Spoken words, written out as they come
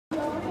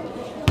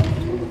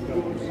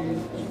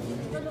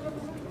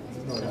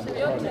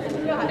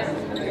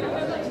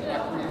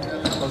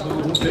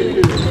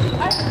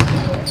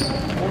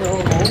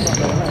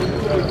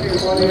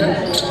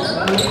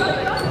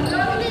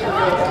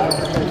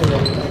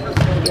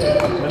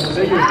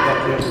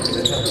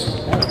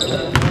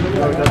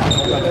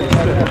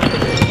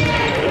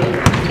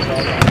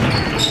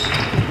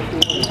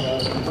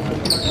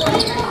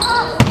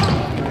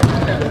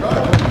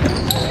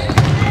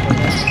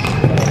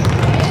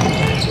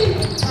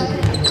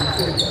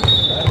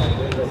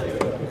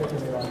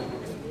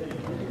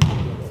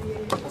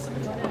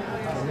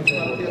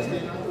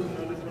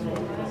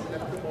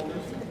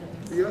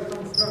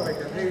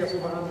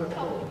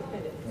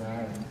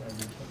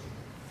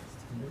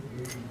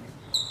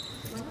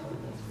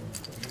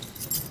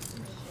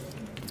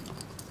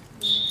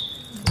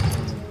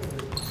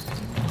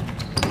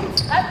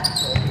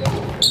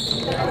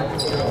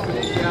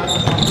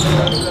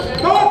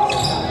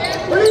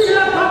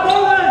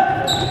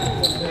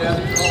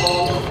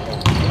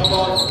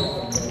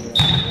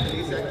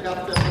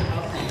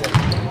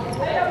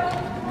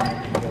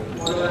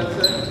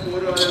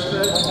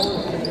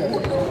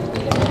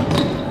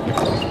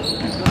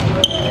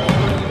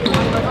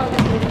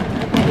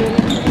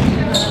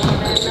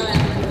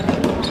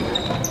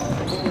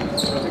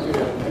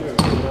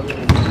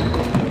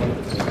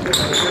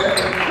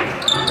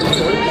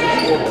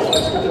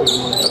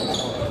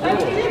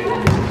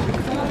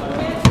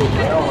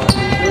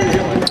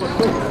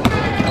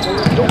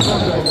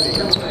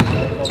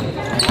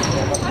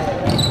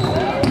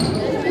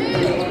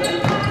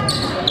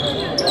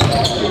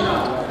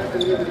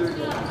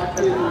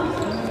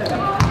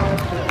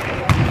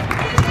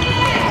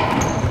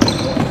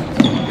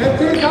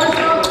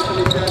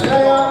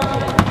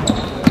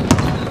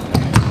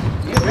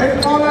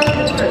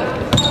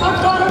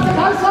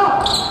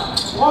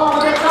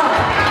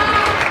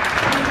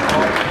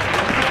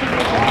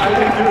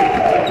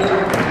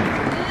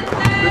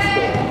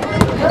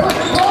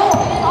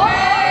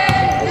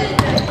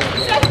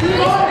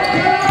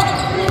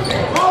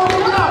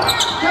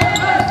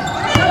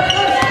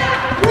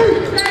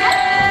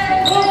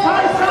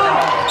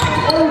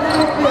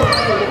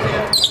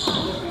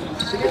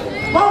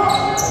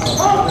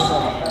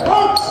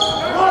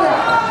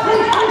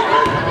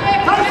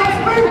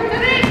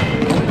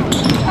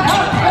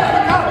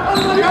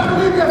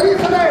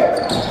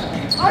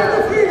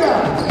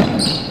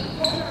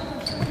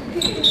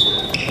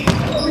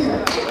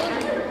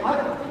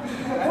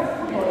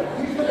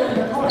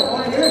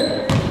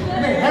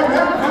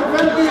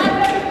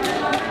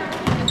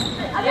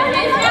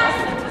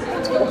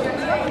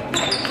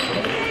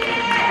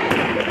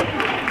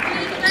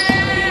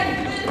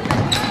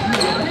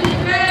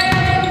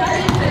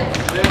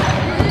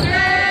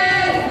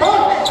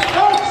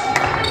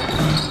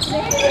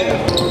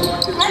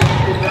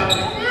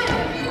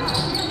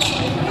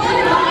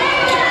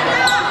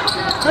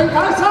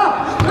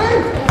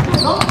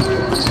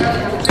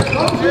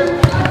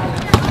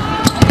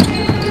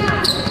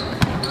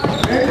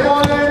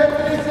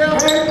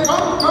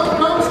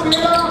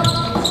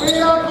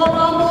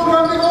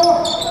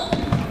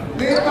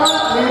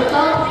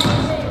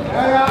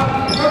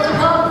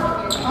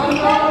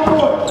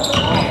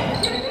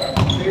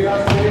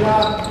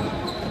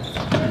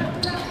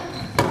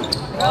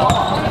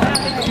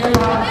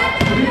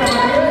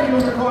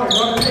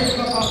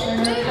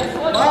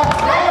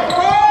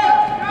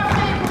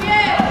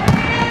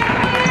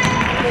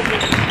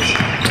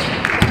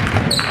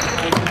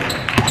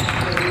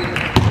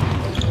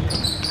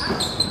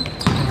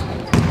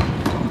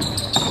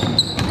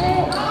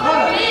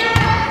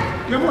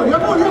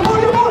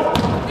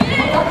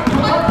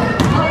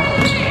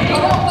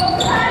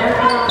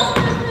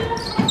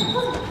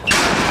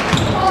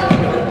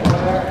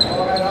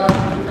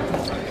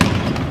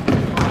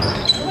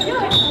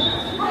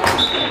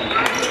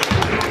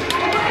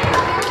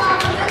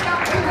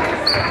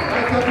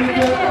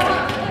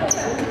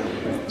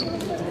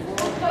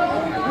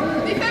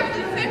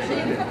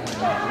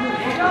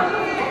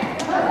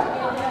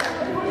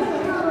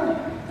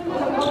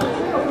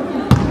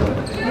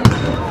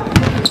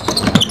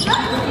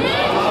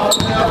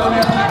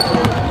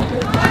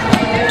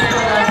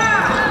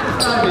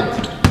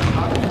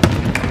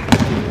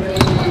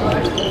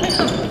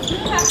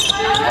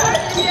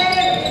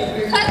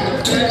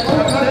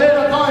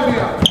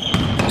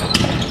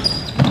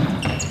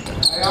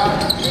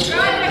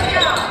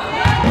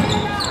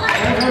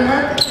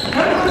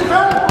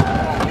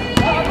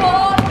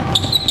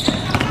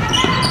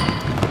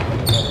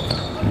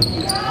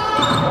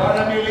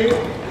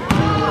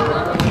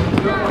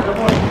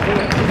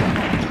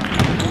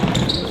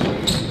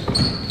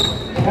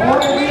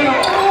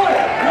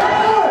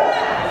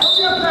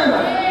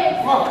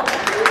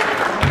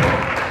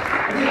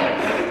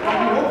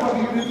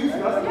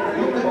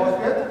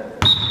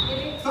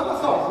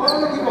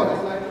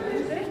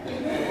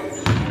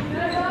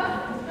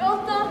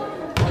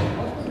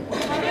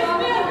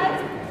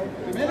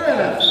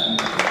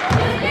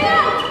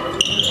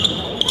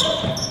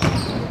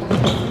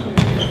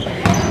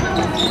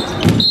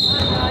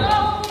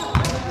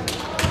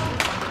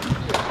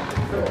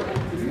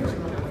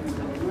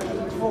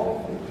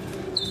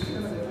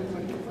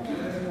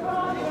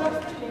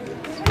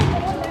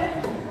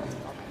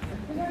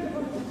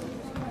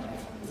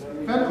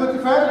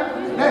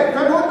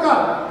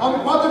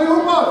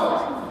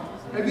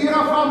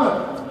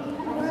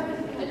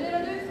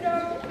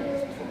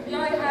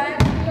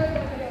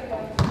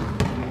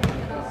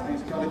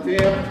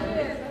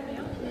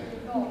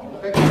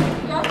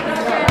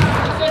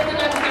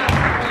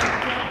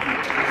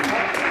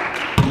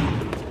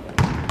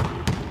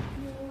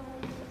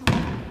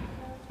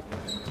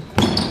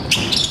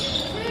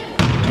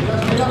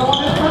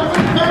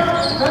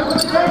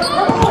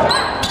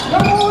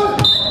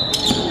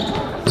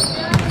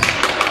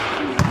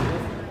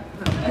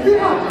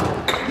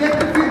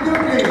Jättefint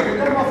upplägg.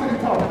 Den måste ni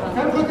ta.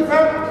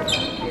 5,75.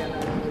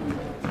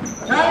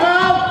 Time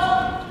out!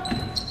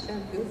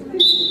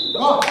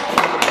 Bra.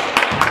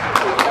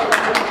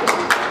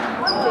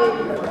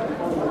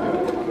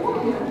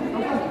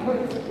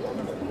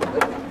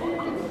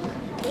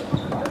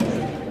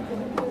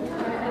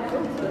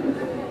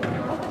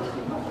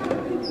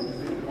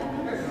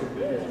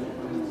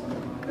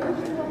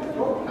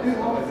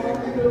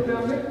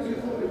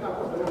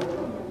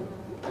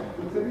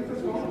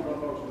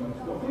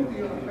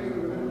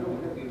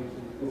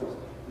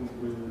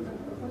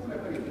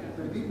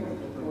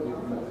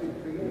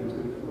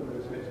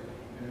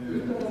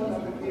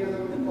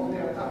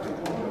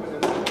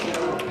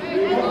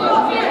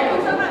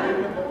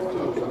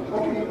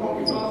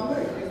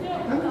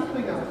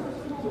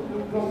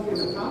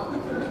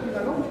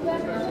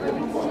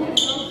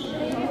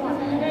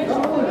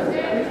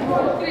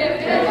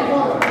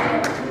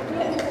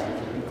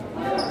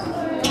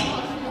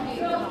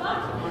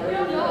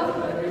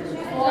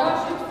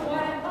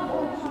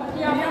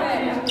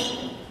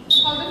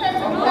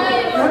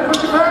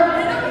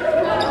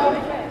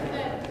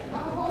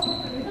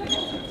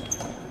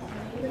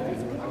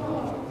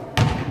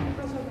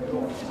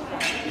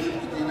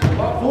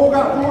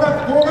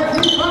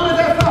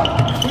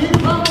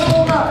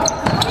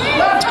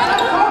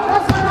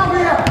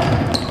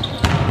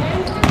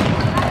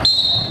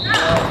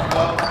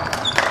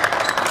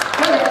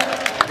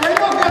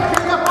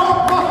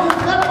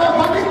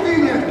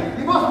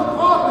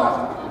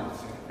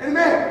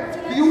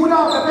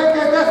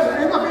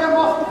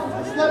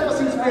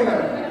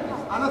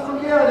 Annars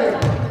fungerar det.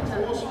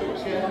 Två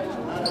stycken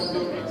när de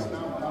blir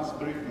snabbast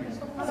brytning.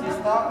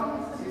 Sista.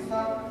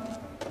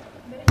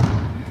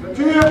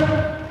 Retur.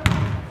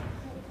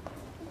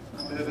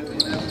 Han behöver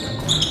till nästa.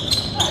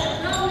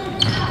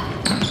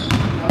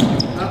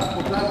 Plats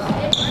på plats.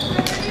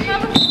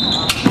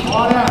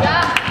 Ja, det är.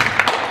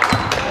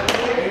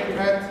 Helt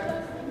rätt.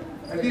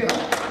 Värdera.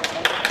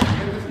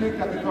 Det är inte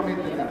snyggt att du kom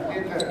inte där.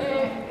 Helt rätt.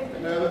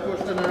 Över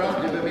första nu då.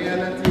 Det blir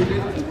mer än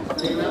tidigt.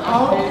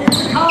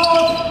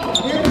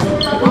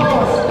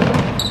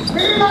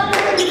 Spela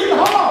det ni vill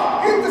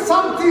ha, inte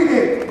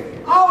samtidigt.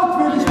 Out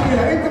vill ni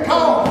spela, inte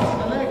kaos.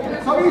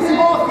 Så vis i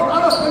basket,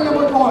 alla springer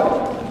mot mål.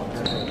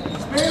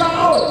 Spela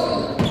out.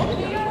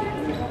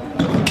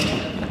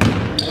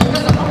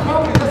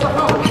 Dessa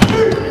fram.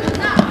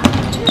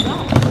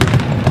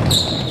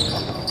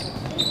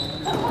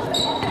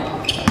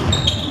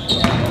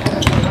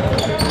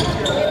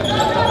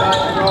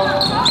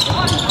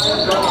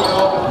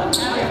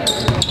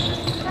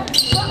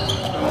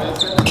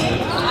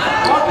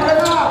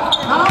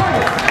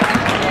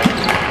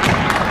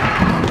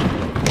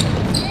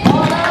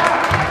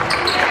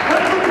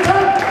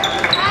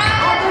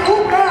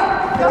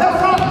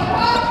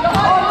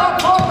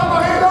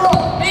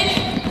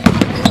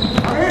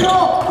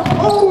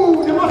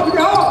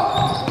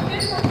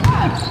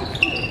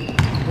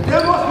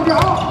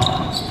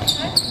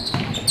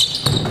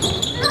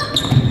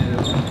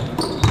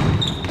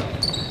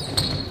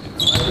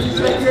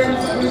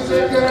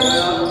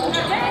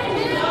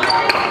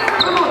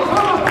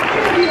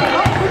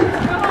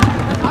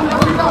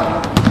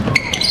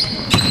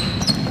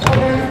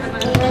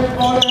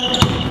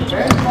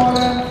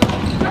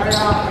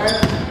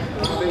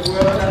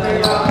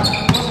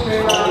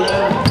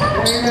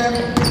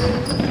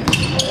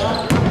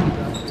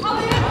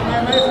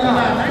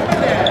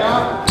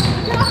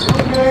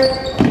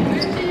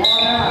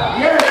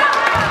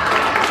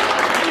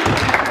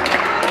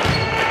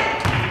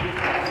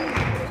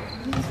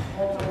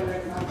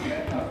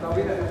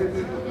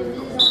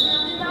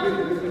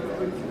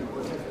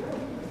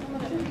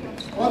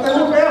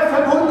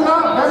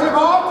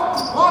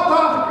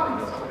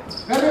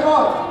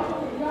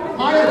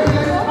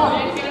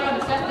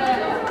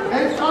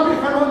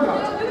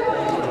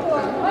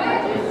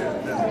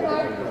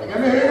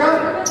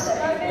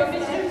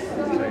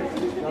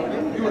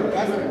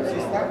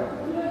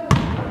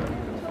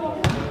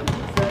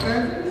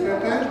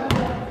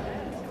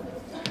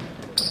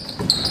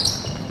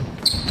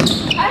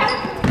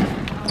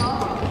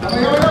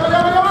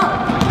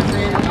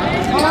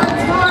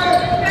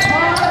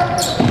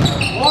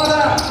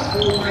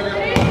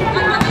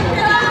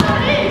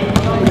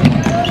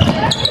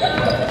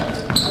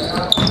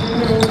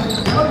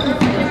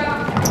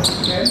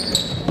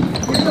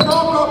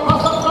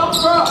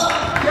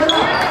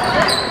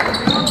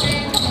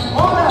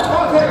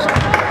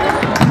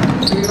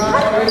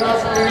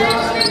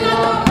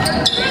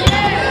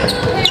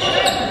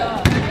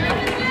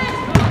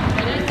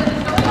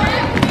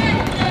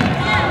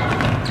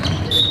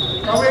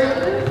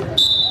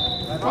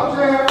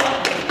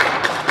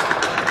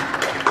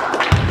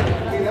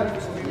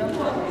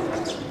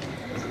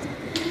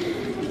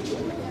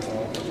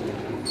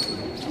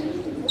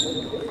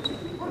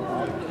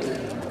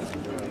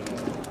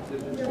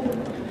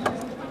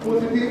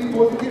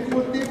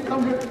 Positivt.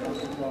 Kom nu.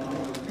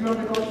 Nu har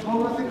vi gått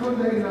många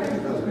sekunder innan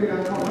sista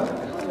spelaren kommer.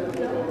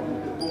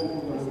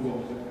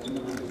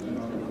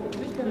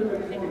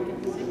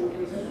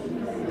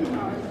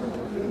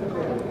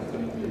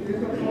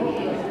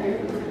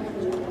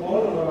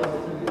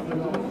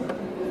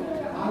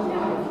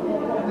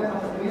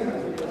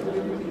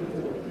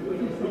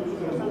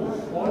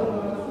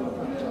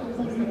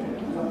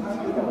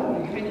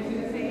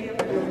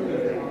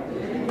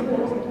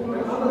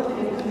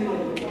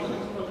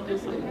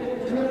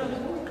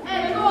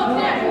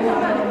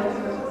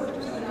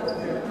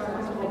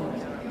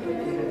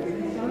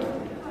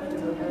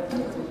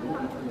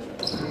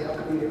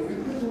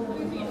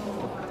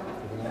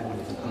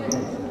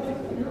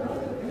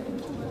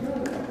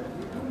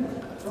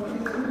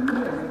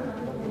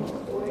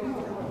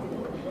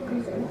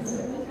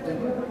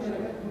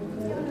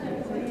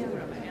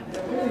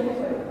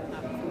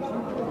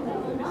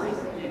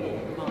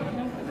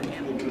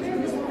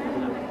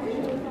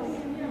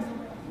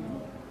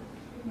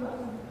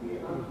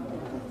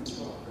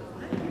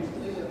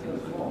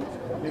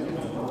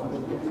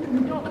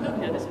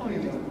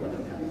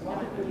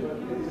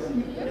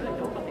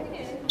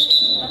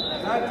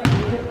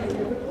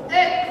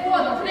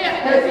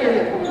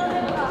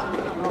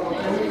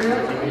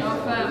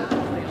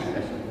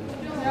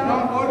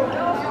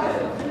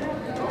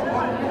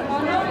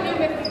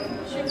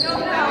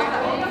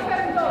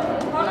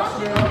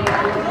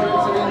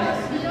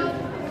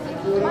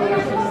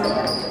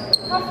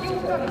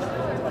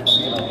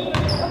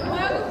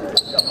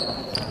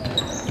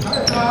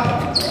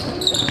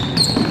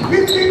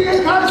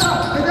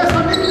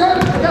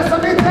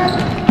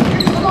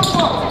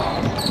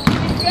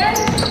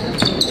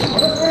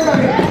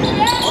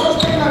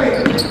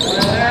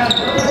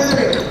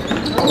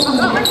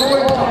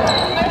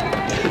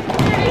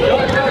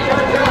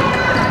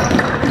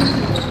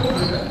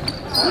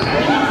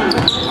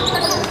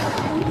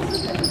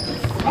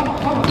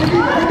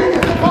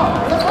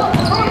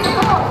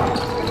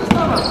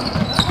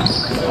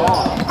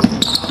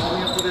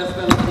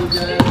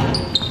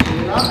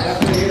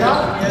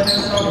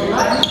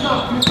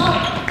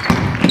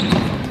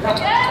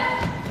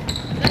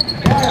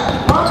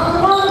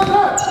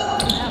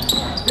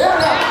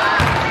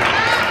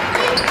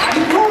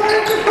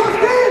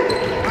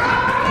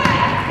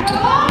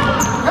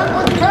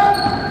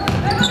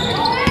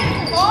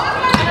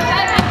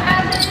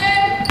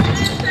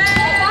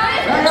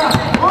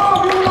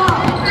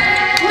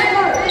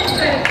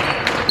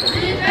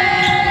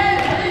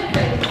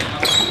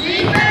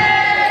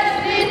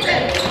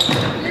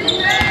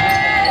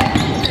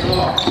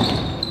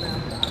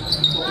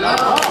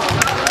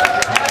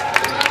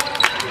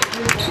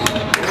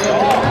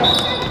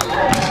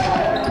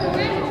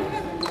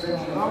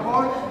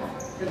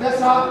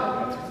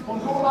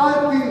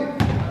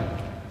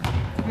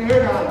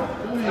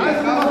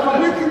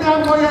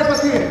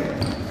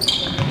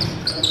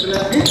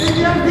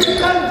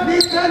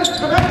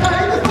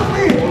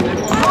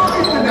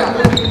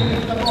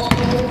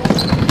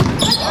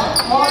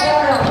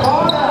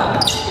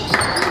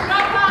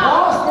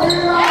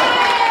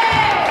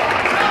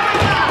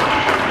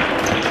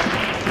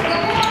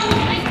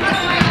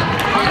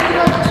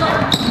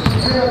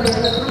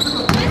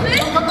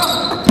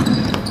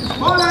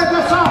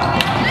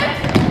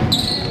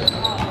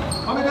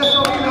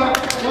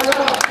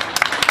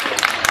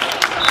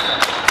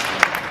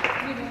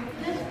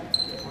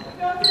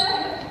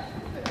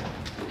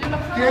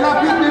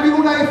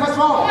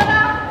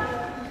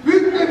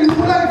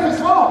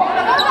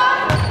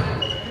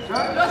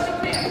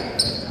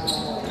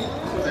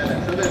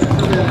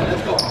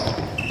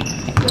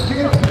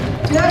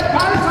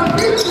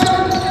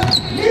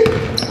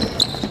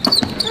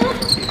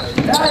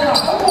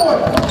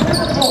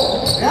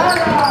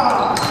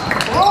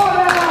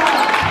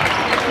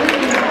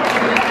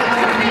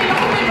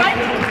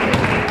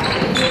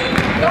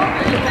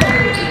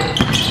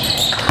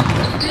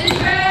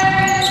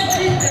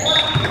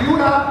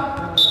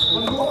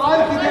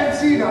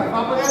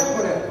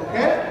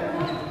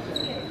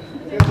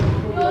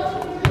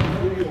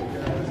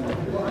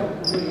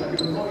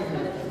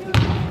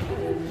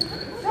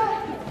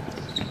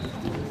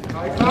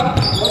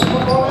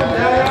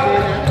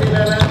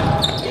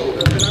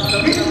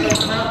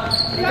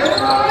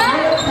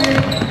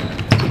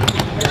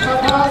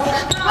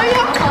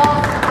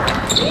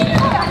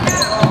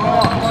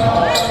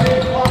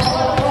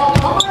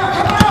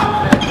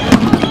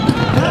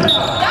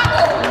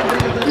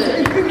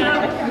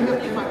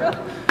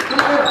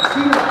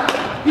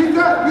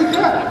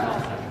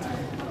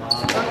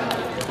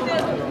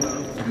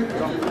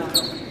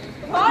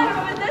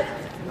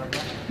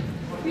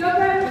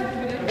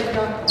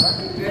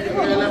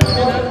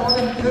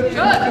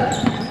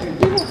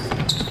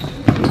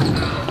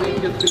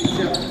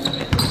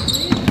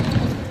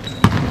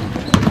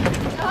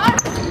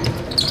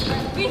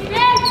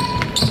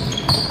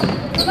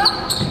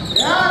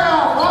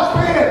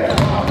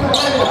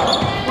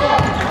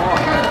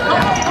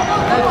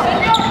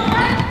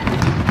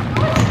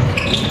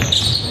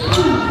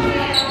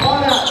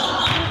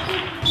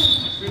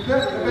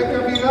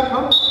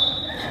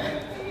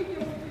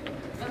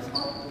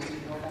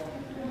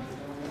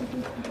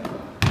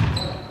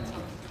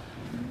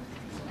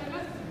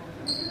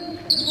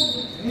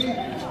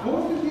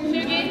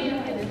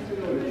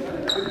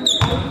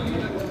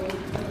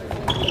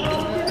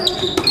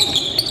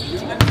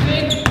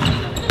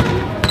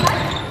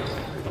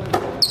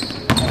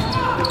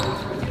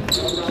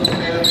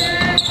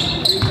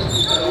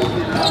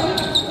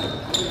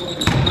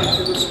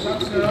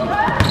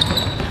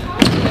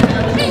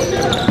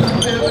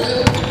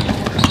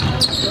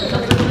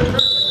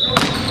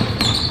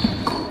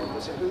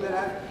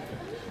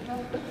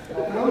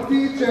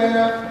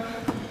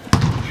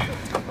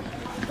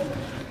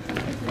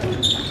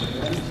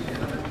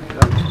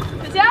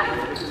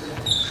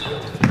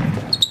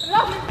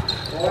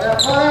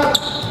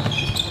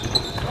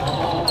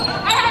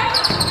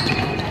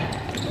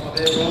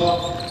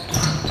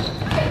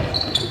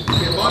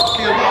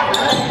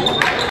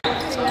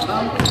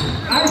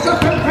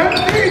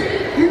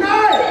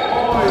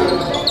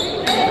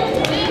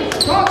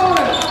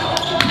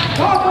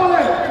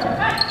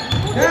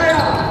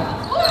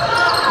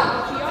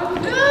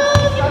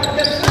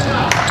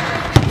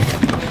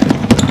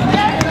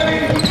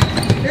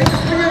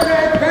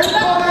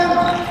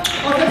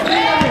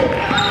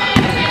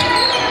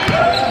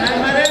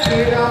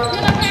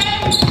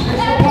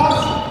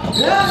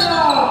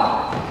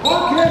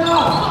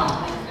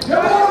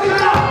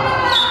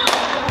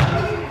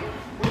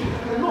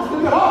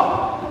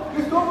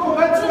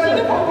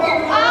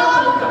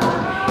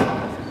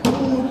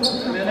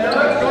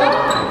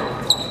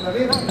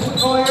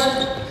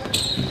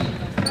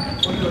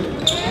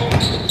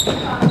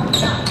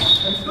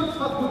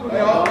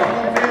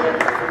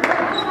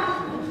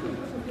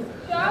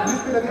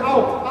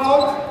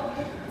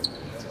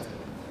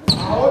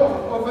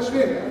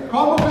 försvinn.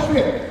 Kom och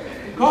försvinn.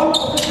 Kom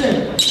och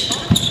försvinn.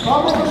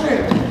 Kom och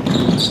försvinn.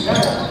 Ja,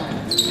 ja.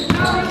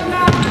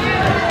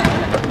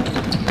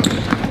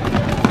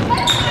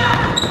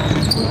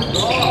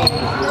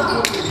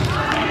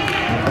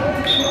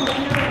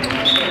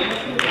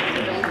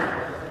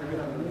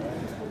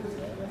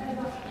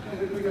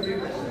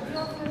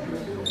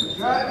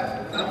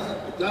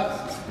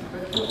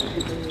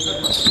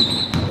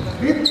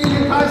 Mitt in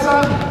i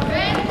Kajsa.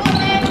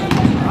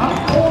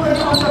 Oven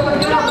andra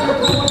perioden.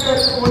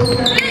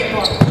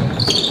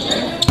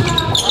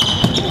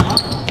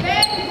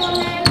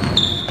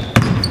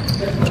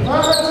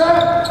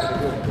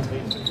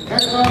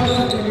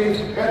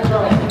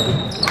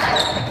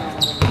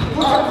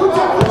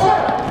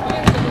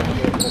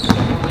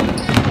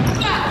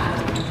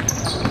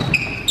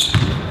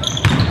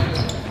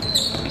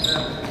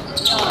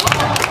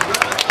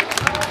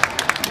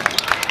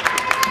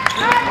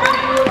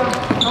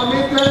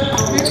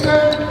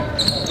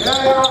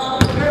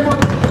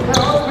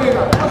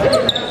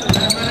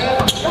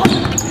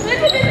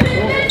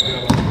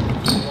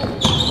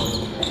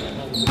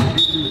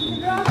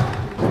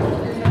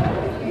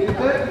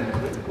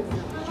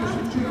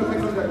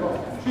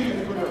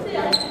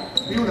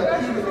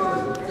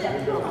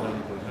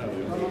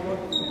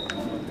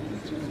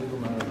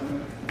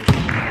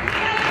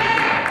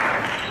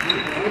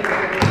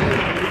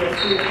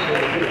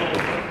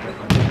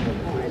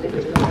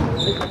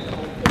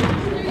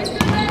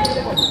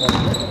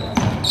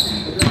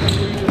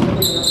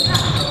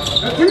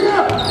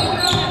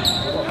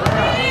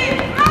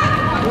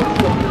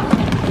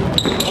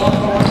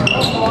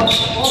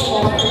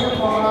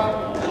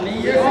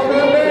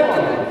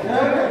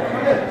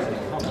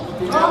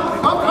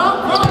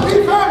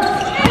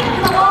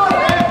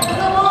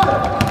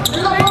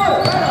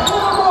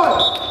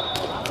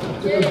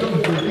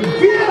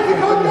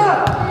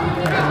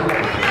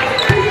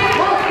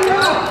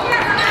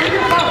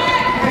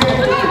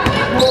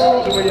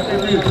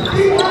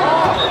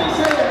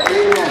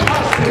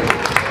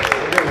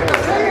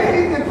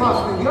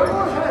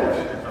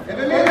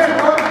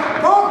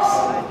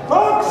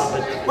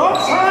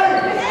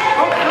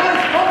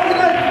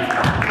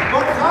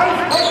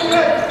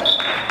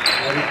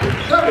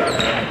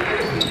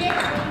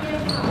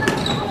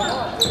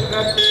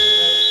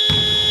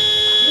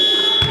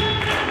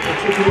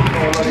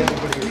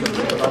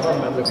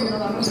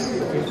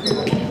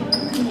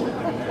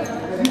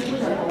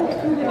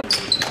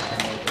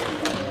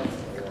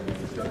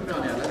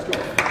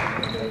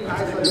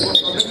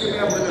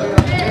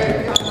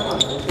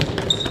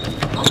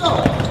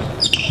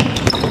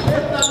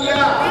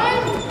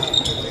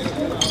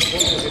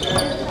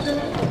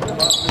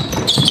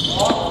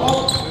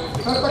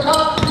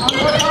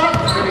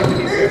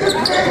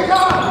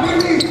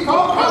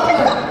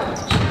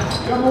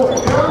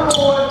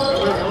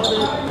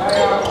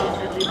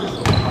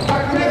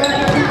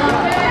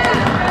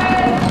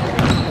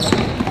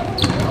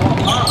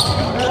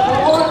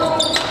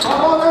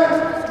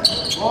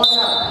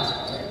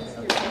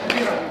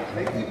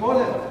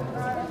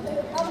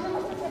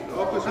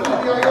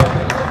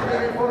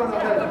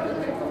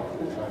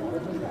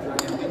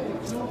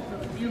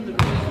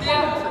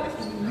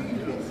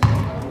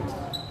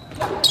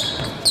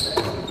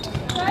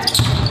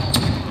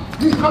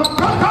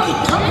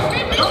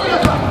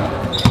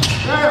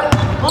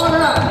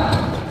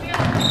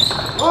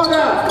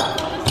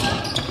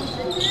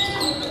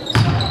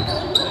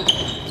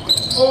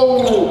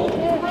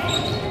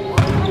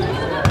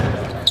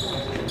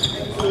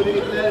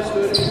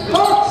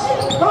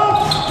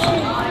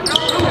 Box!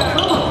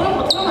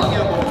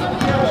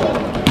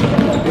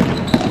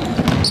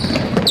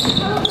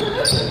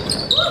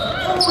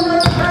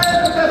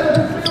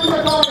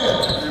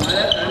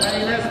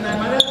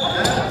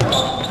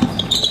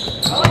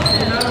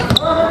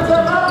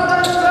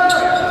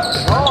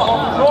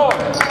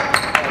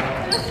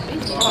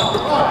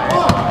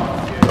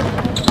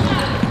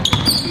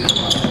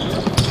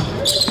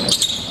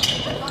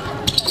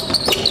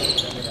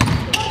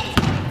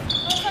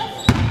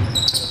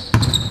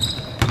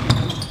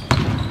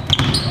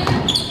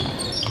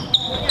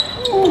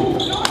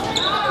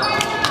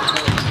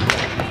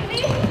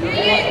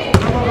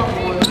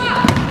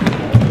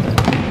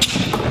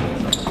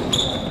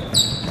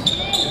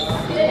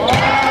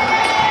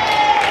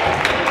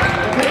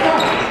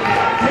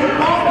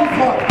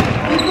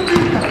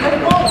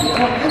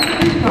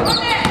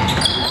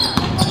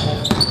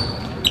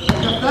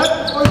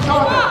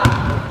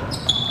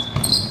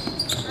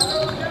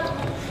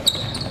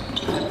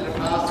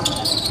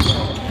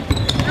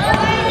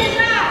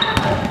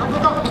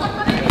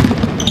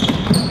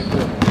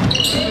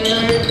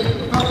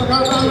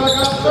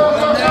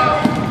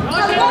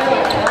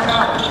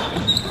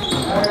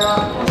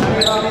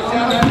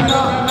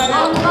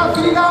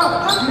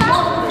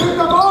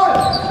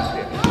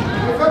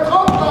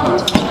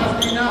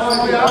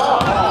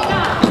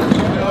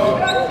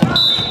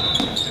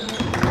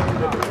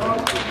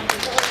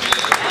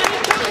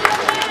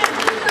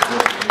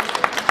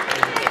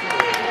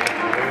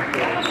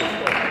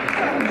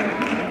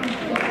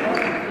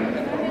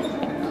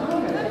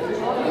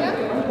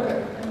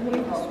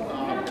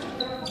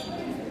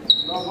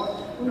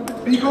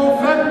 går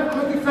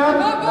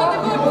 5,75.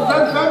 Vi går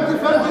 5,55 till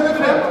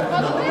 5.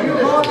 Vi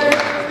går det.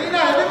 Stina,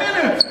 är det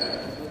med nu?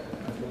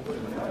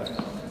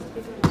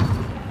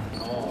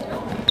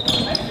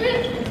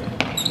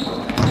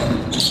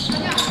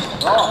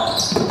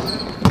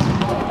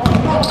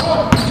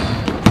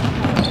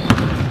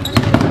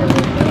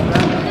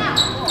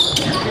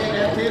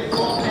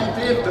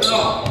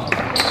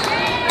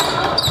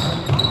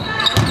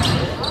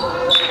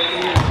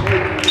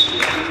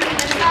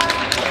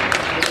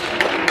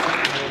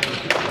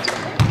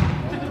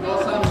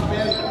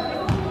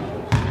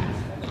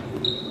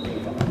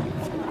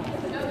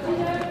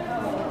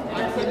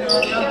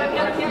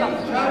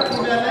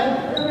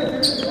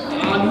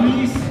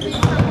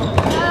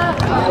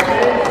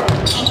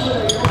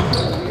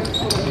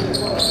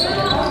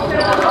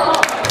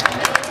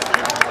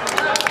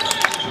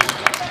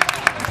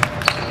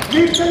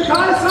 Mitten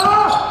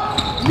Kaiser!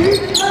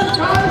 Mitten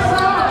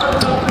Kaiser!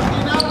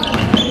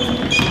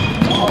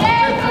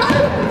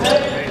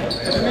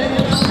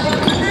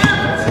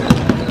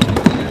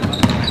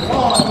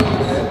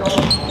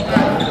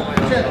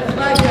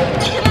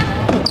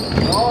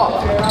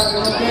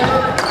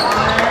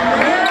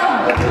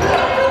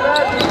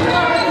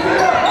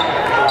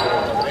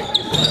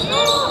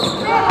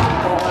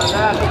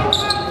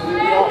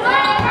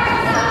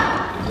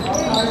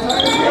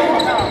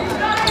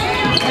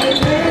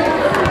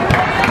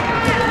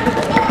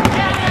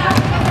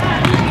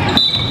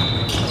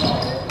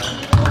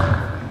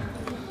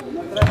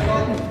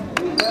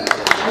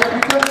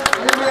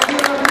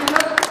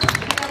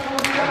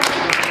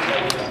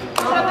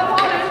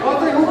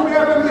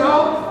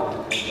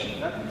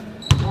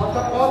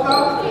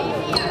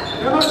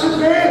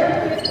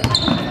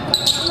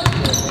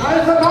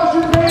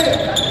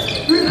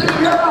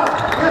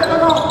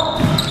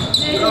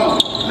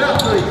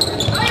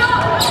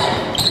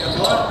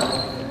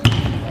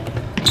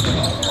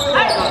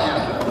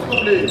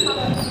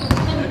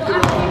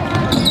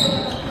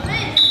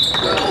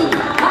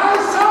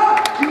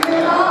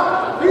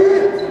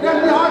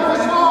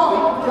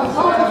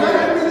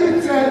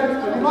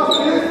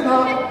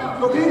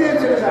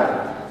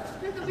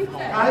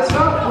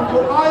 Kaiser und wo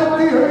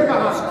alltid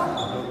höger hast.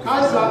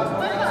 Kaiser,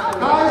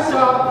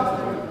 Kaiser,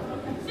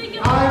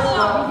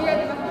 Kaiser,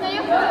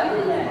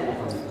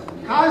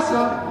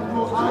 Kaiser und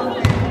wo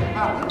alltid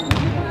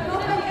höger.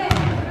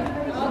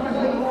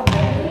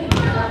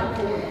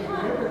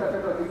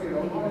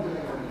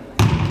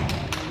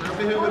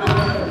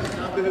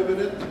 Jag behöver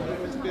det.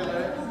 Vi spelar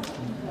det.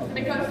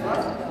 Det kan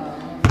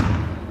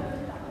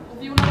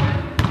och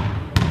Viola.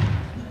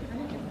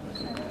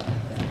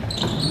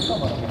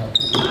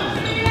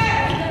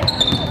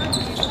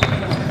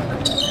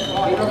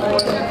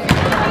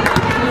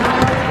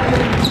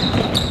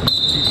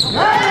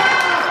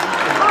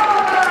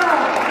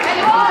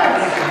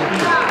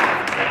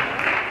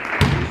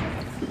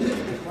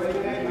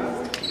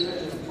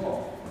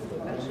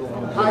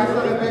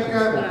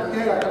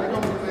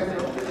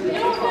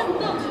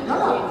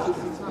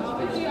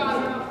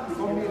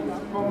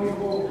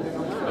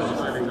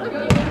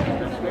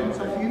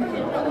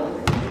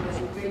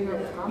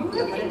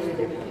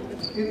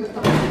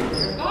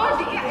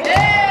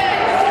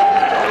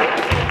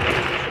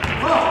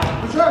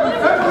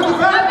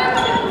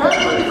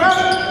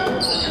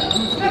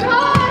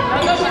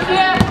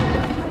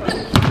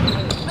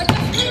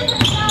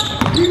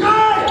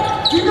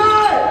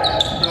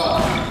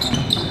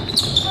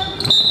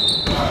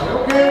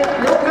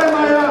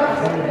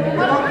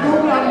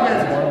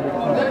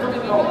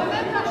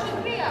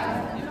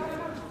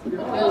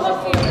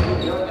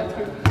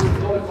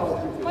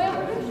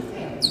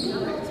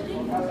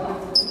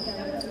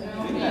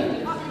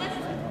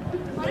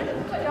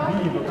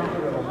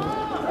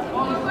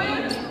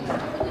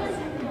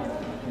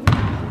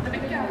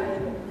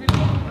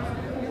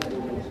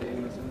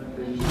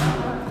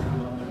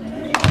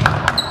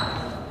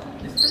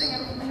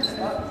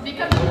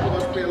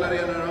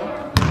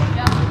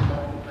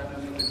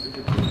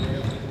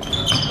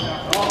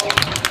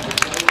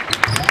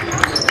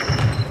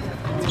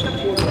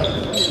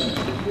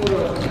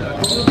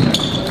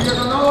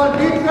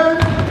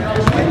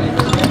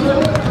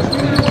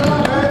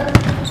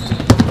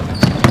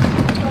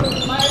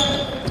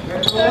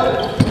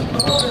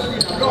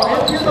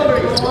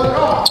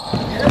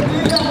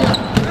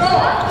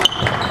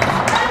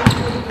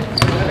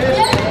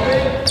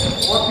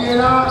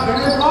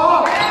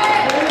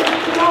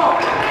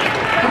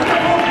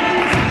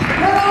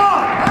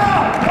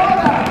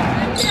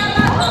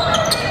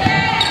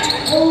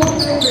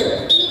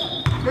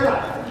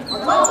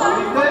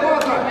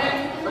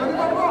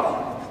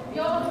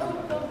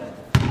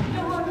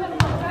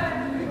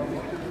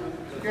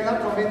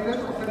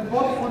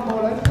 Bort från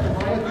målet.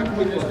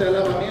 Ställa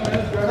var med nu.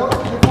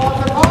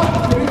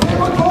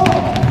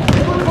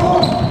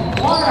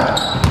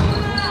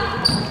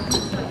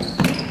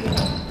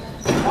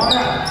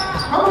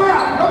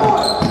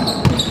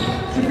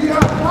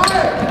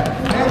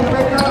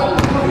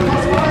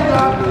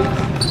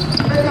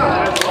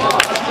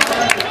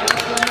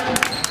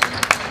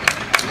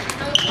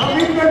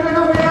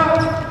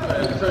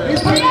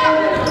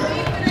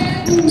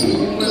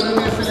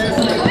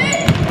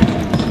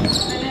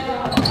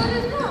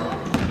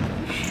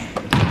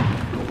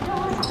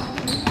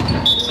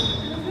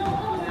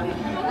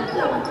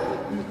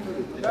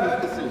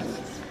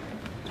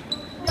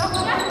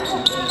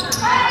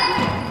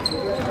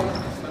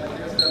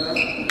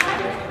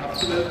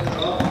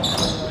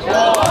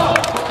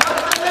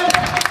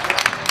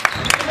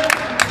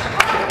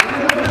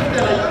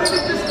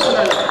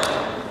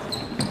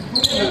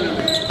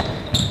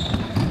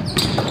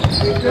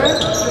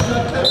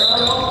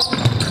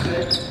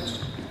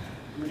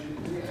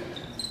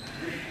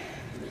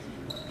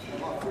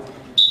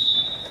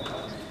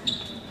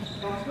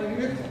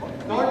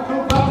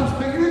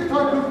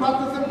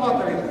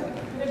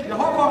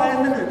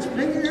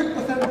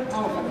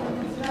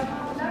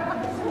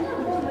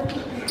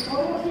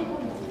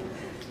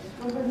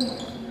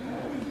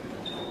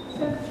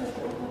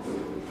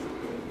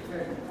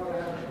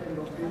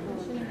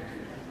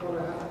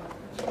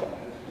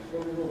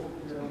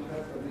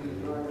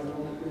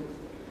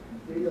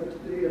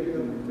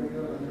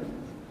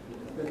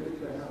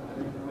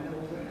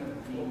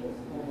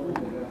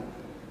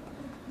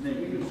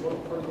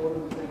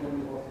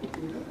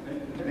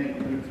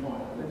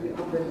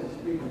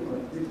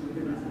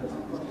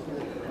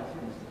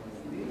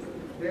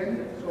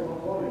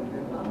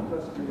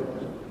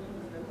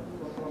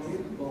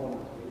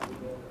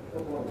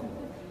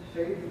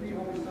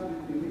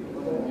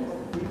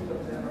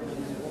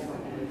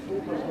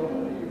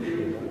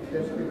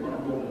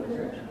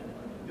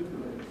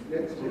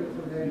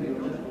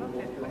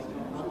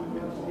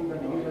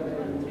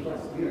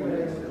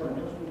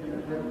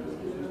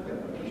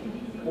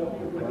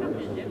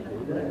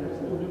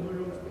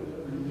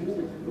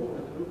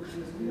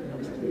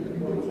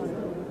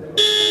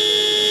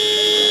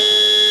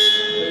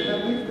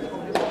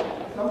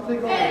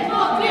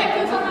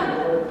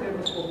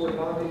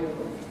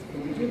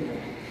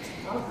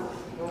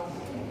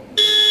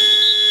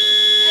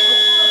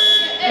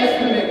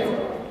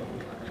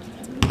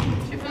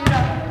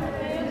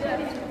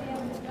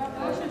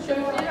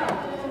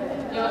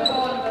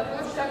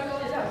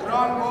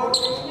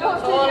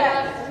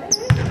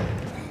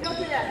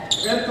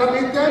 Vänta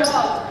mitten,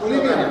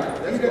 Olivia,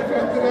 i det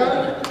fälte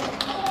där.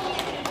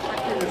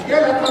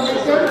 Gälla på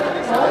mitten,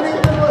 ta en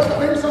liten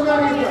röstning som jag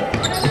vill.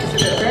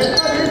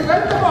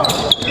 Vänta bara.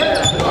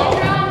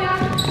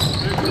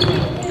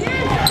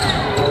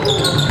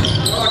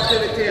 Bra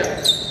aktivitet.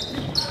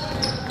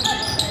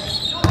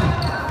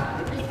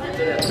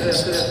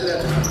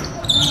 Rätt.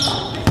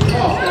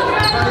 Bra,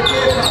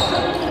 kvalitet.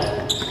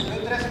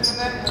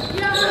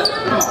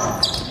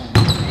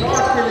 Bra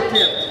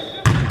aktivitet.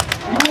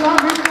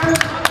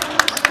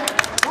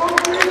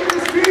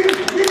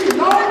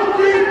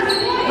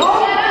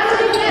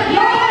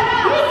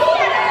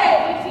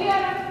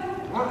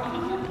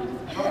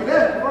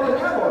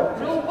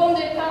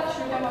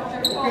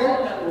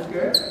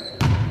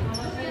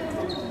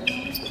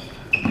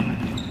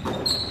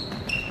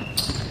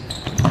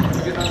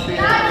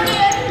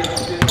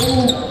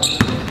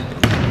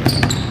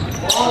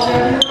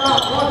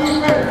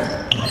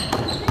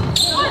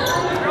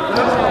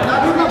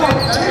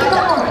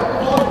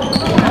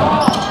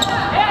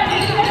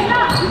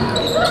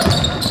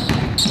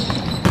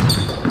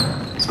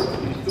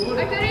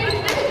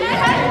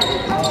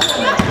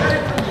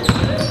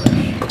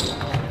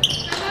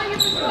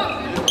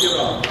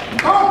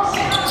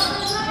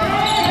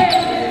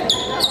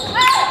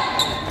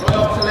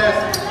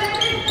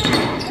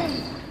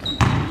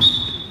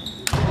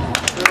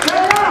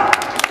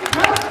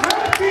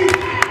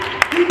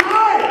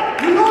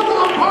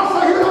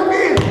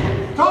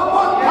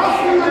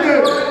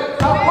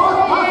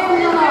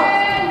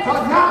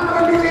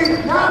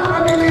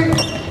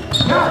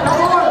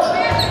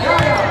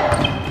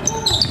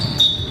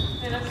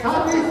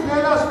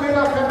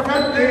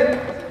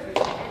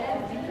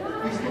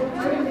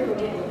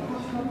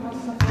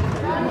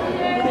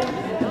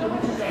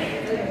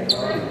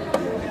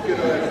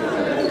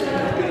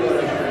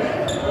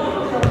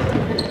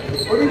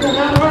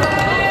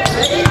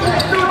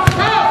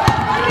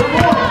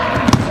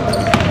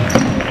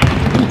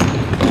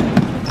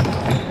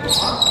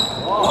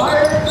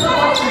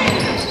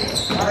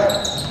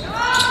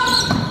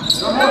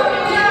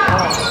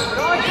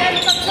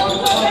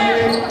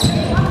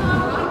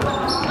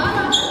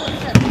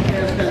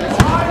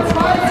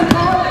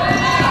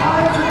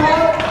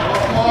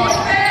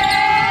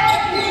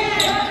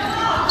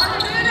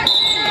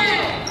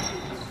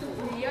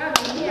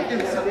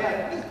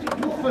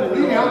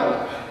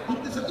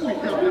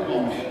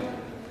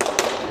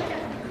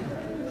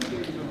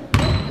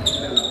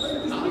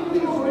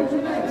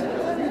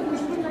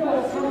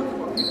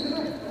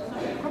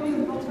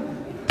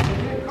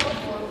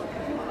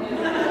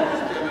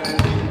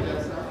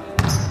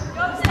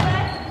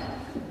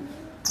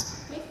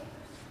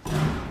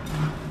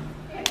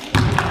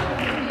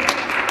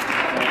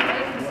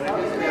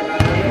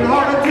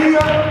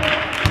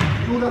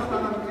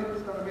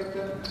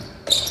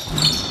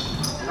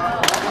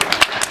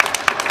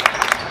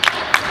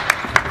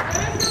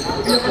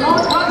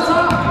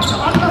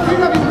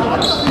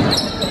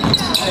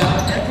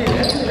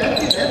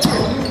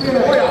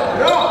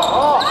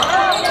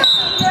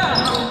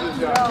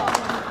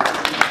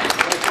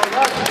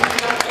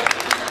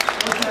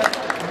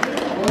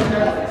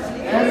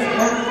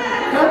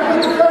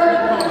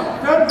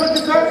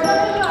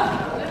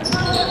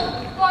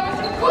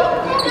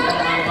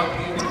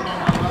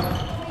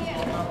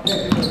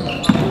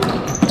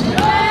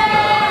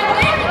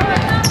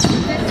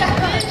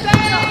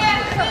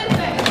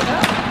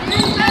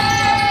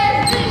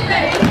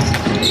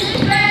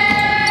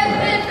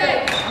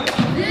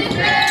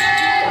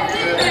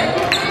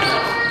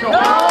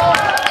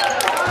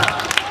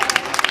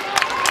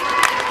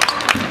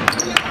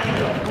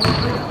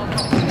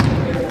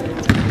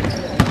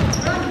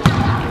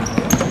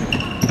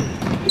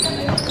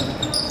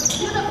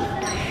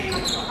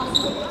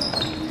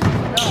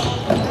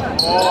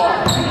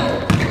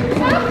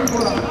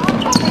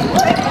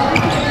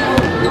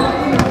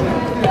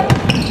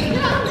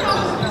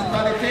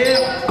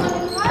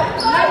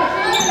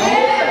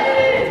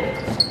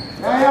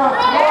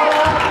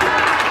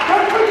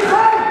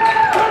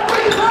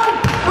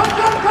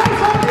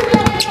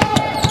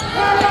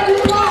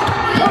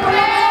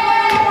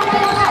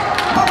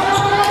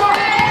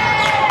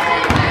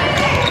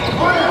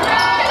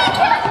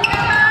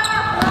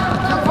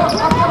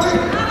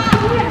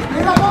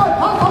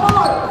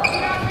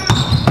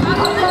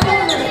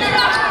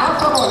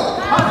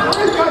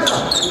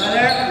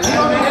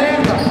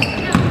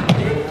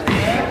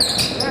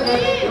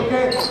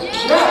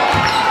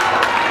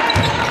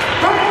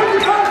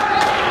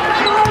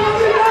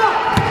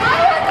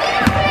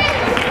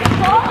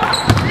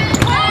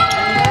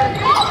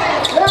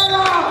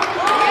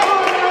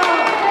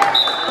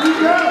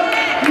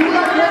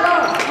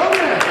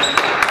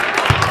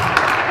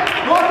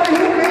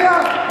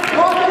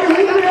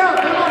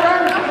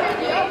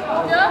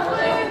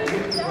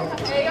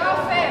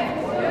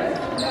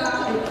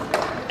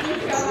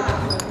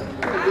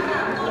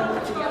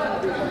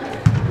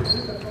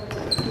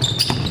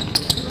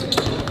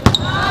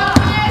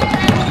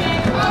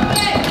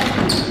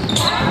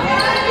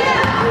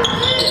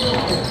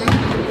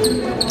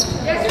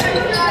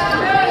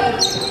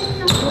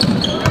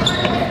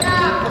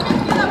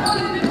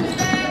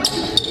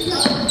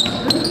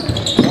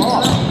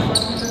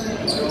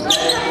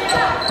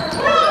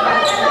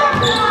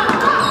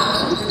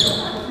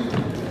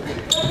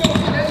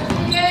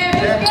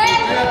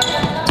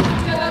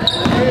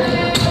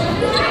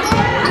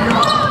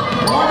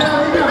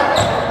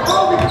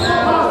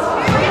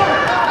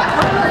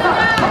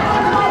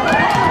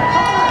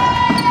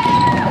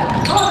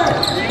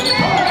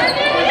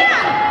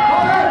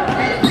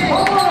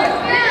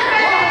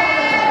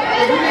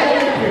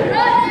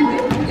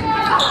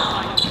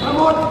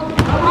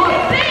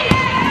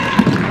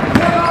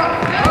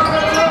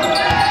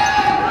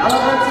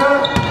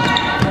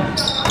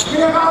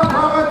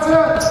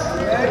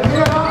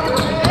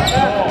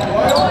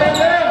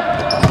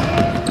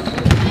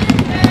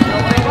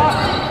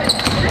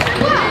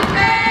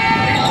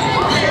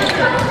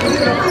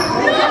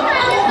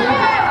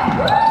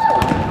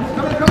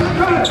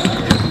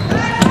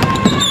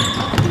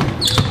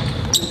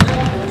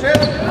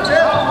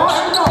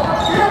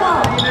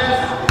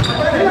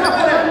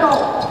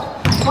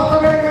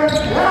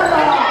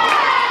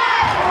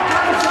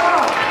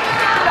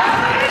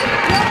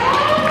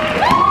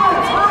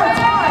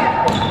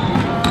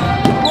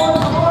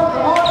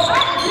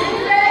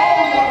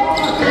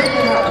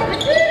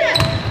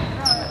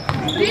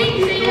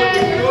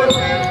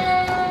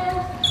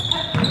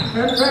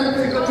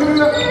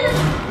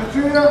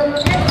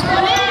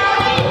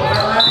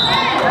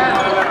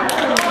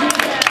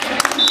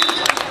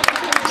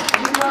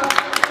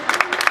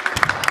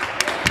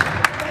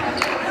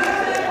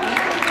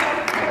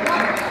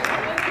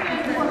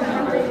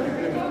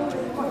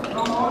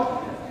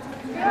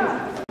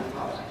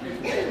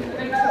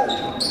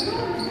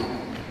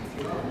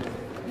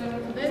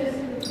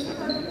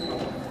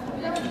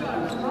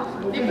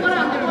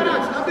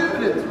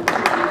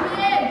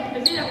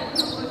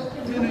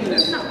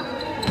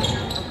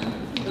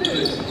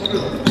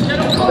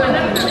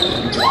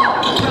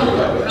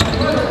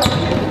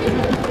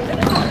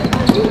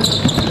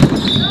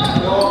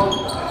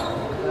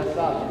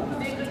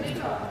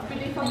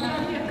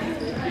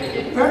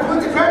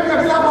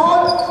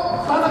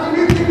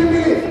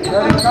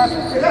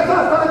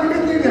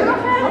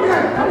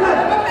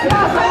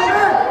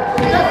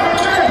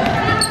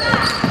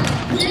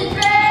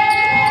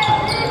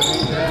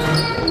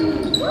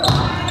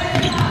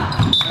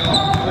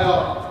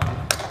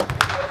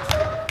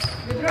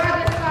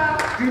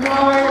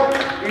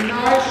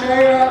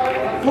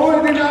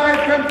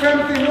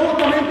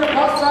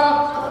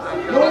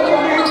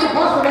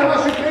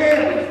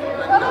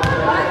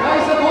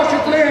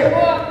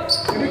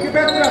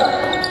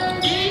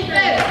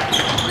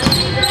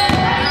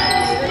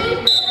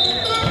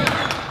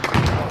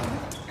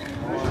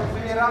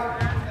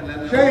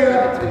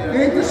 Tjejer, det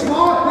är inte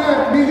smart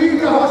när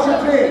Milina har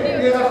 23,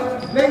 deras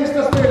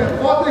längsta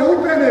spelet. Prata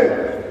ihop er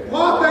nu.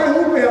 Prata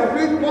ihop er och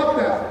flytt bort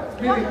där.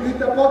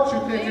 Flytta bort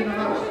 23 till någon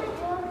annan.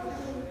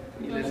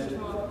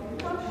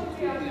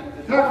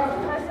 Tack.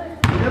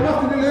 Det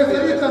måste ni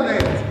lösa utan mig.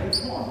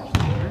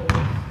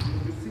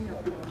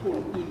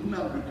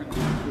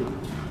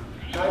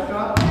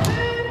 Därför.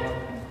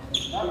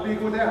 Vi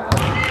går där.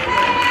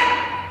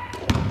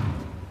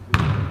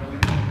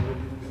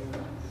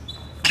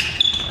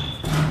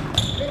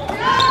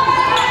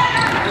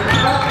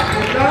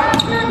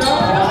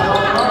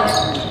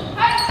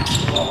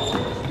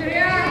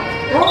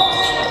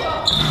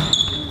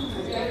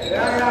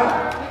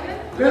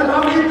 Vem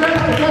har mitten?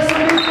 Dessa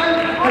mitten?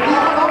 Och vi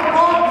har långt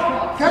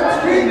bort. Tänd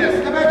skrin,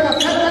 Rebecka.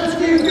 Tänd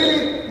skrin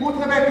mot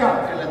Rebecka.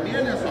 Eller mer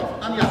än så.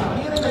 Anja,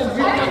 mer än så.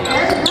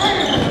 Nej!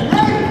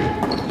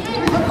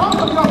 Vi får ta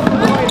dem då.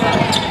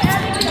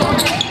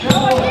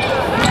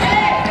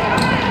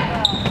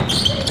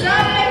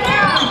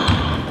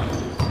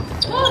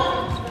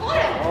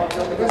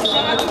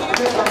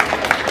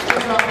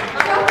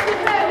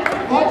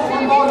 Bort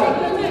från bollen.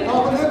 Ta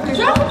på nytt.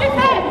 25!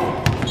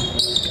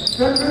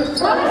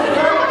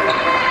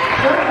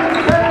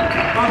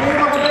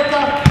 Marino,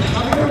 Rebecka!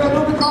 Marino, där du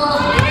betalar!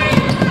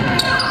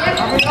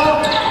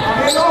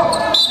 Marino!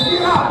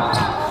 Mira!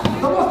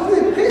 Då måste du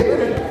skita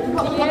dig! Du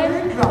måste ta dig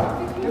enkla!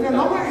 Den är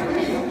långa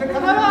enkla! Det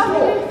kan du inte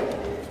slå!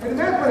 Är du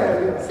med på det?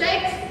 6!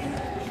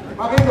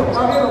 Marino!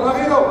 Marino!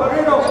 Marino!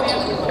 Marino!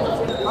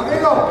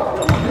 Marino!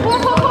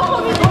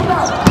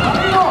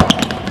 Marino!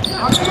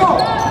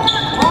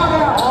 Ha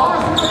där! Ha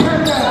sina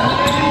tänder!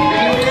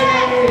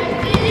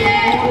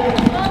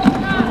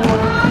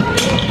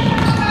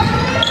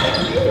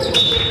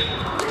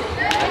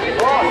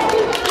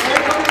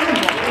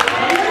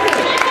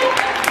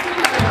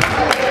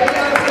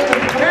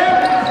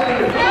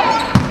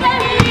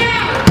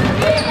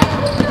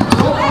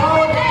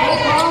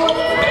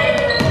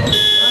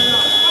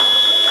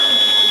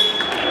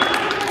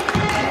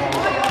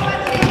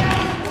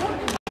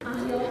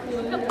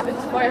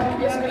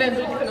 Jag skulle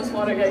ändå inte kunna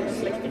svara, jag är inte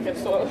släktiker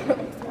så.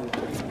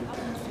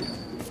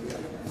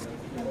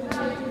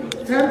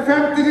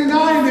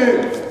 5:59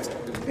 nu!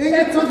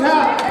 Inget sånt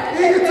här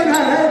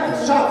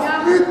headshot!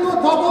 Ut och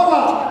ta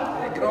bollar!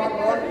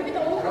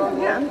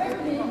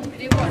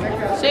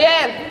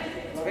 Tjejer!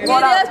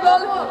 Deras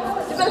boll!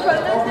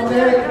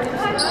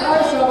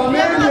 Kajsa, var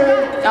med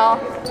nu! Ja.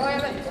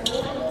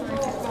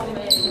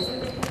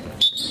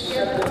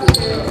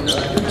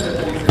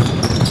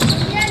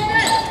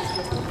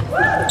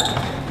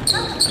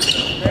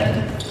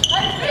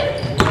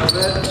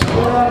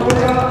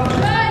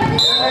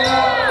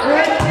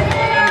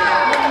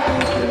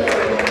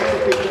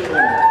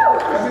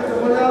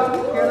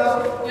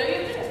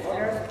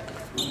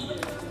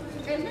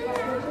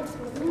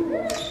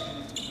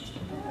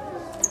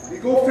 Vi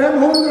går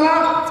 500.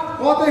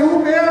 Prata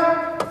ihop er.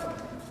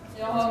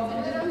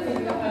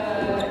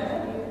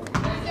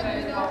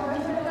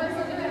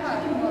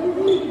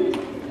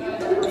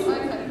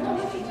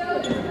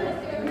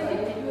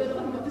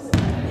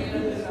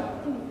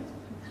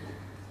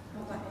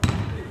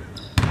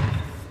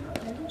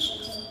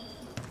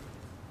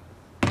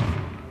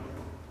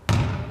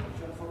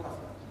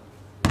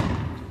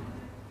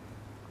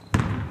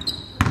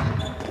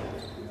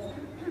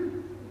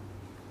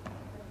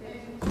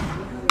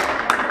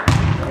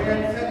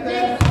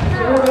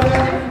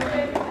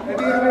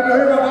 Vi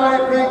behöver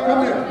varje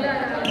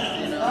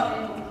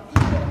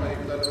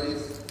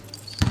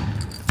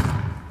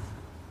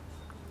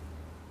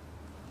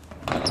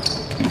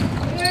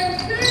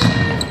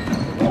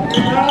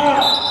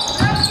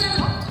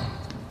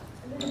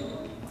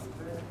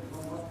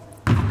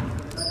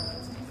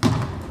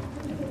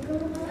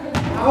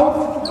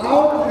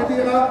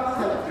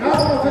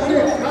Kraft och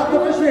försvinn. Kraft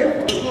och försvinn.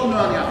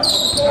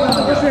 Kraft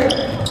och försvinn.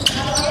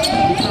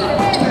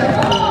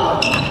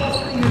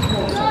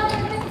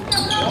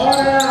 Ja,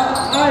 det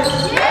är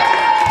nice.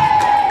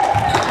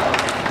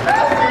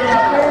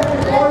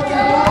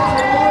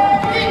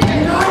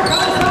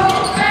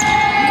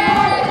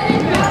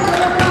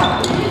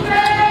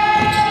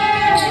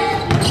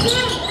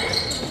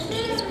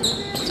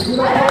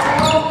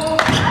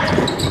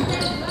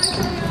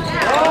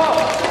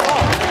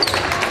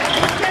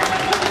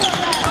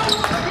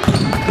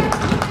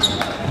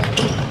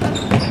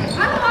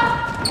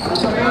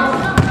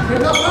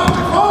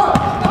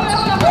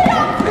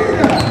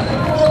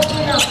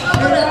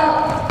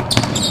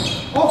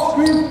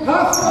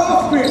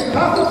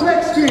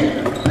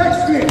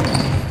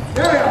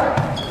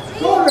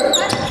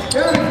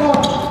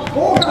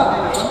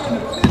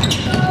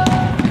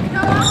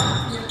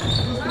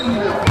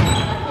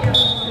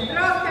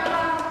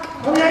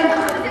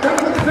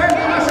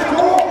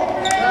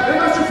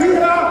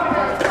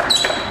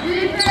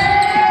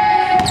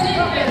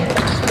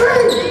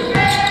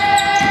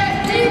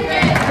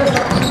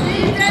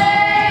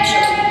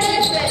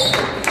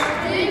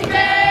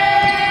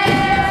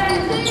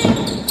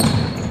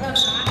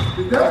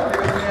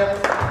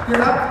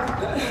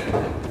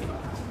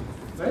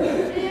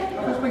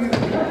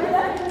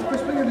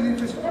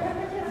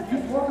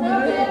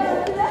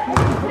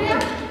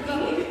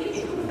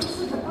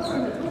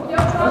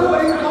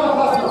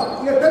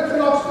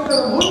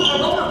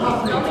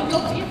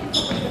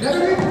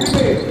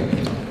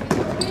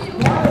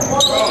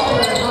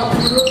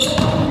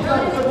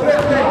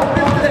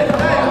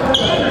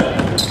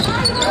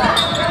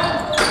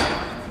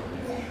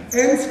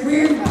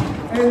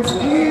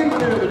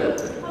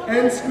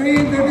 En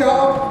screen vill vi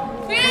ha.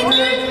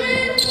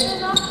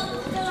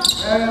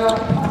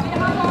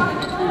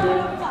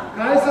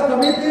 Kajsa, ta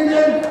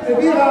mittlinjen.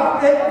 Elvira,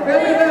 vem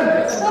är vem?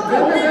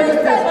 Vem är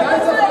vem?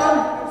 Kajsa fram.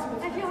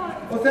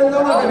 Och sen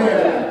lånar vi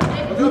ner.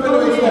 Och du tar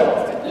du så.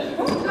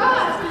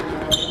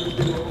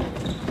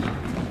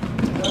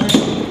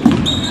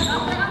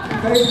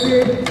 Safety,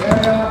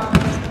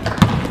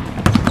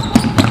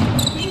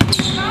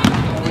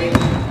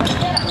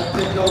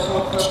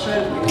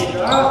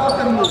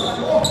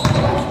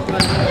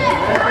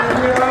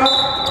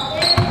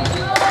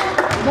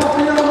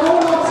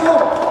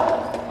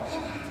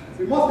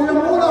 vi måste göra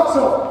mål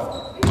också.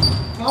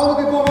 Paolo,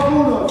 det är bara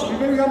bonus.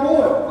 Vi vill göra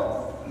mål.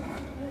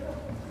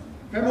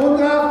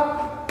 500.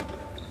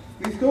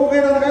 Vi står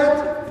redan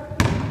rätt.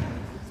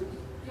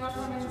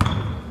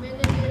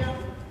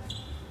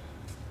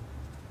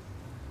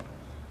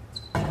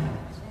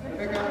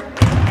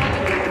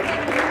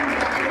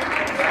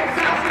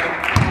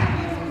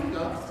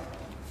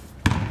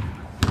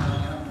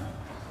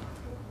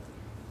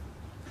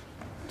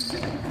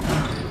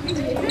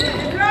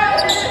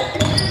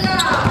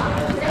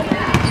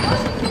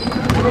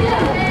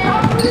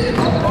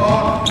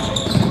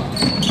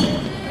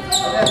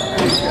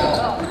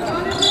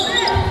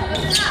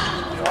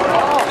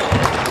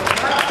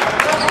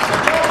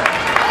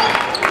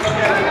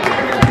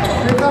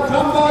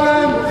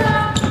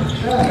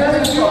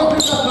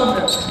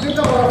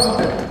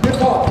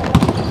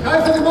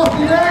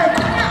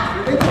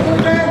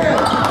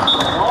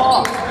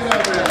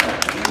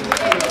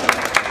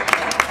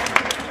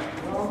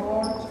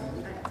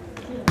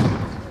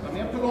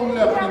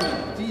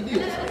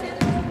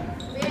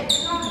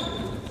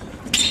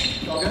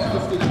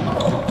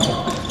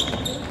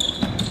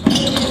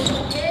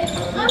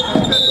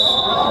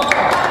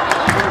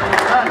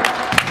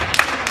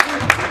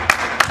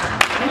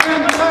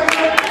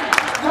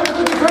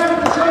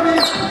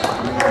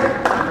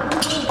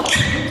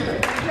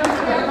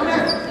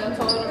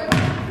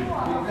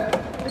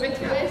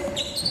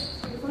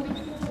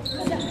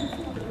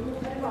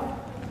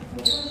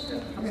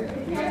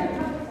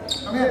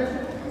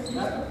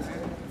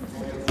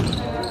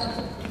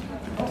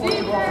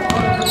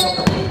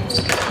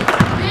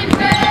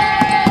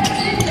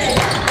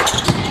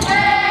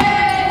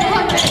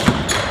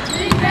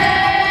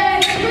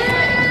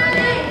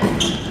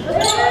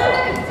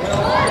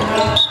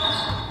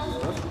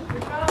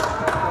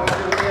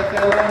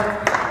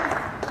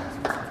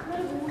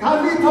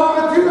 Kan vi ta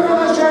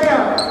returerna,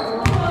 tjejer?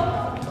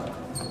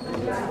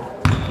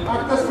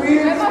 Akta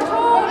screens.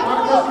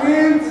 Akta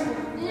screens.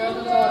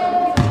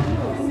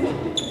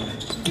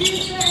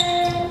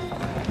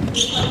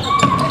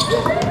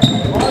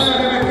 Bra där,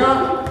 Rebecka.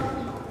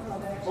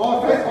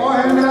 Bra fest, bra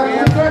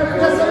henne.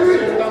 Pressa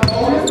ut.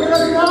 Nu spelar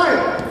vi nej.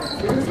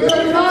 Nu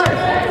spelar vi nej.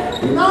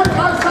 Nej,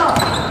 Kajsa.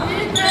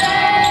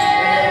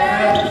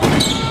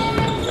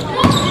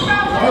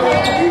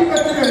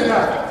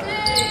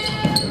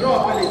 Bra,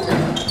 Felicia.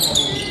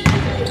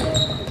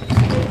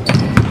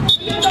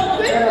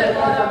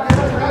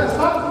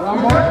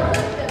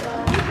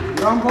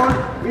 Ramboll.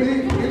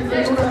 Vill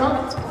du få det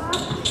snabbt?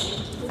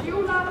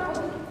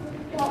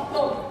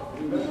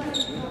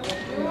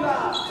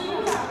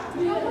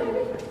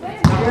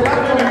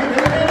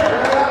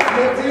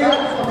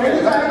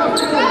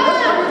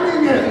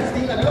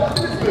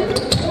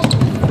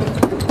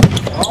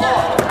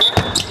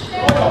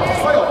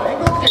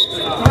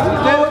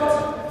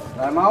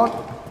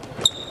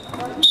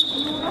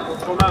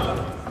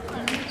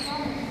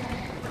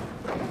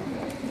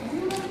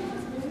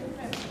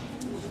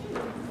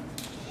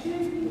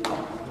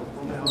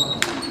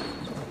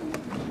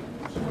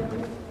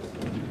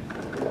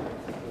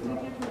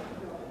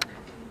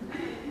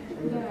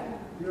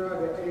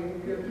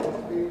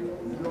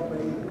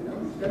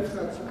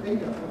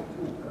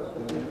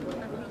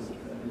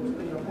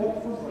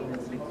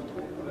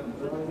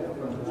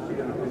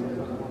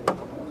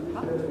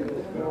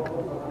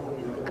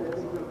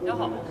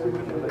 Jaha,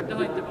 det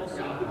var inte oss.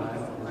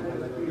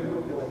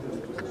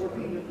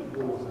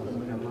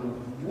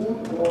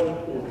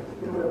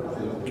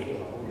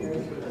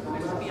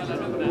 Spelar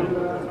de där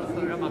från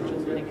förra matchen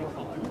som ligger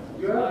kvar?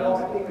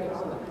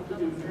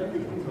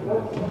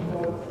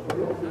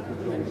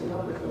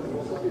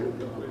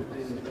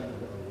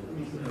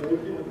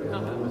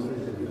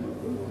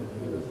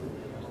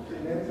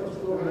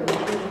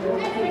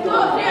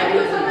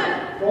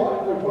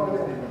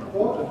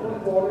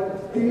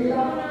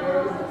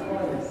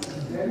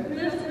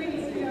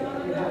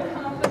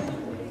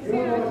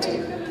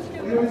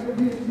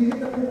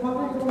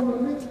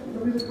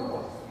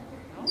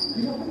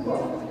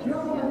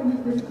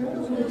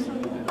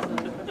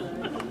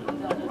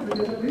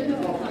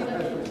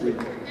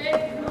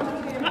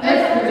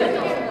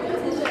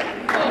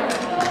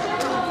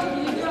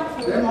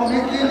 Vem har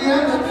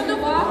mittlinjen?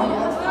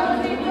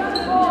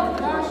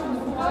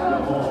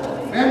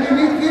 Vem är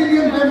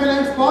mittlinjen? Vem är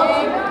längst bort?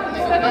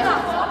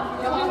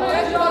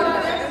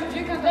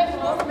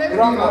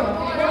 Bra.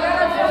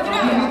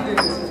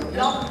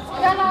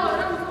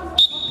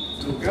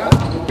 Noga.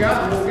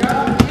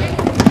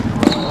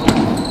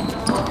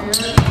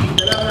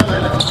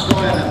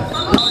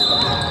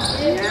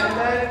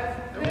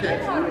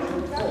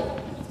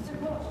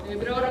 Det är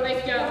bra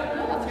Rebecka.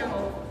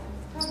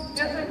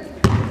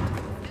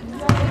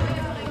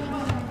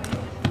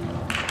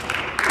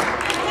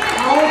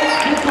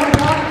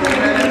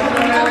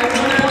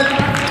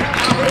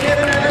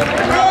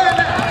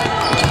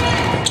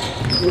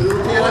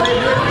 Roterar det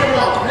mycket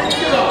bra.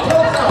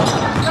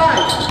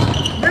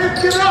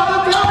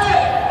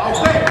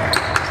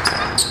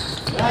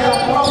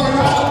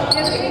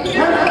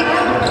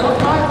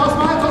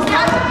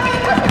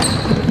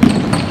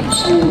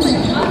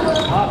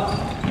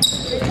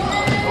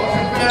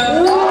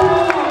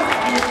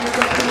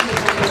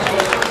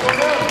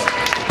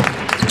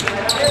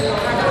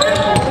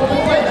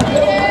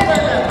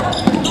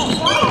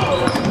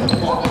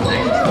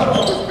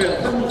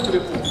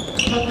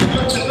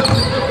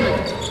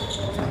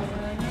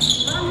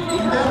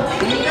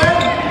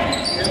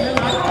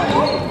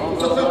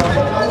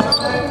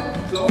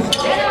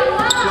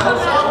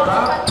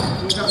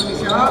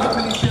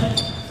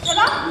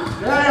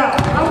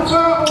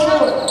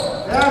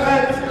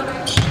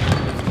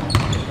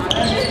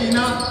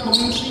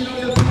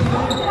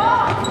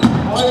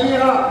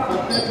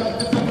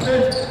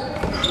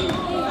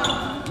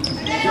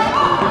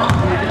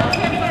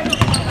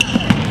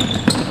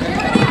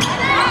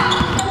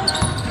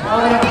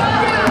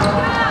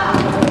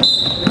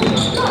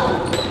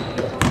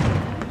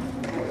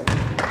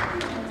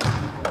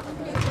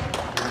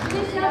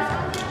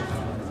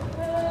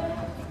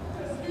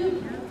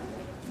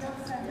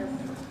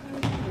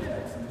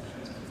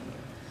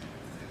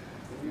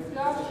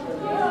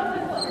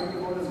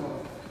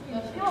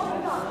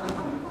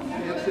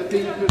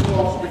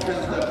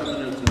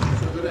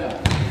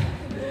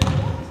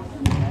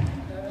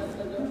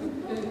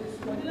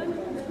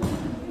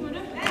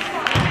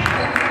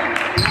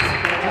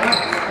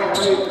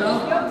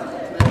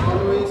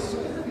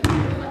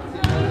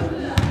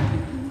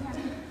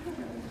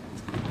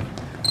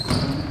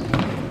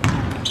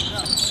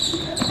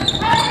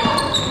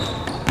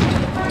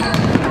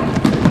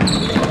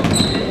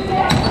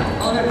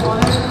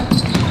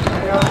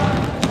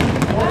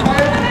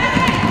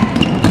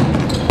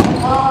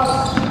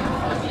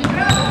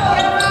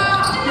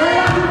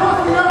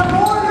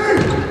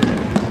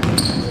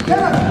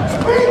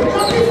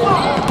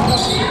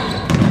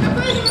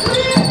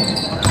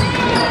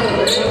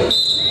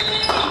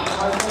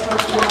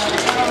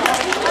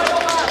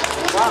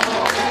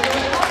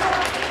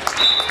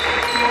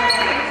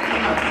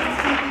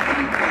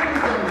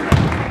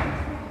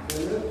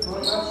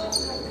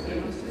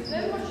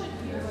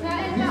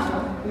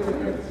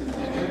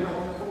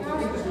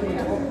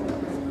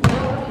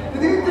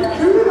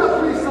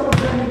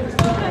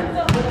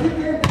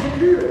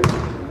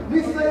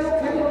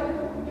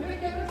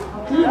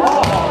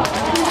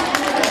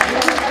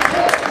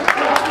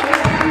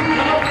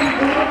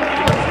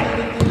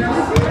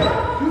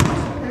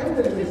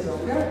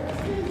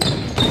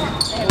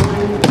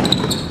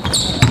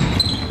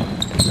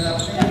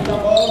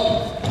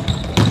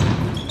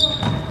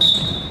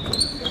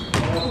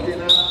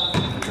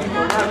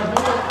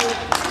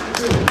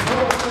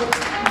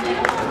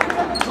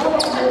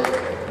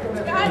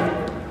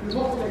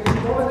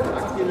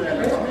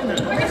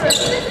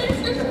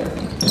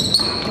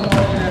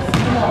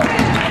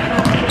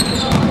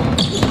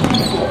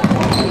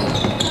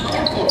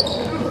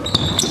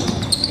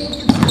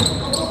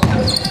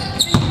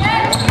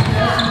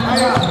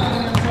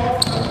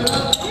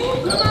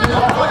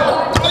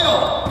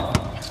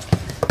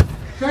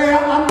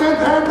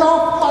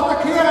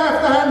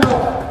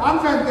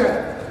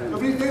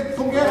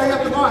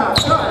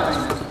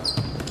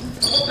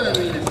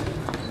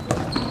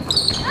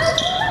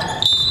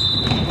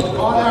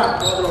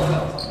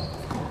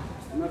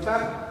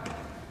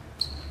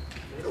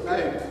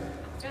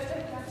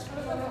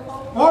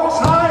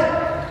 Boxside!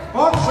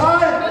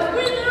 Boxside!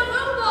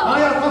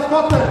 Maja, ta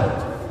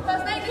skottet!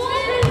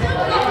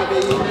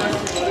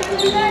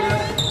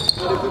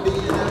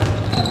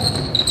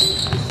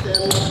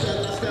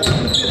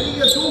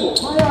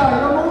 Maja,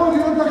 jag mål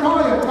runt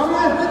kajen. Kom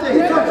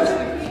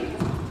igen!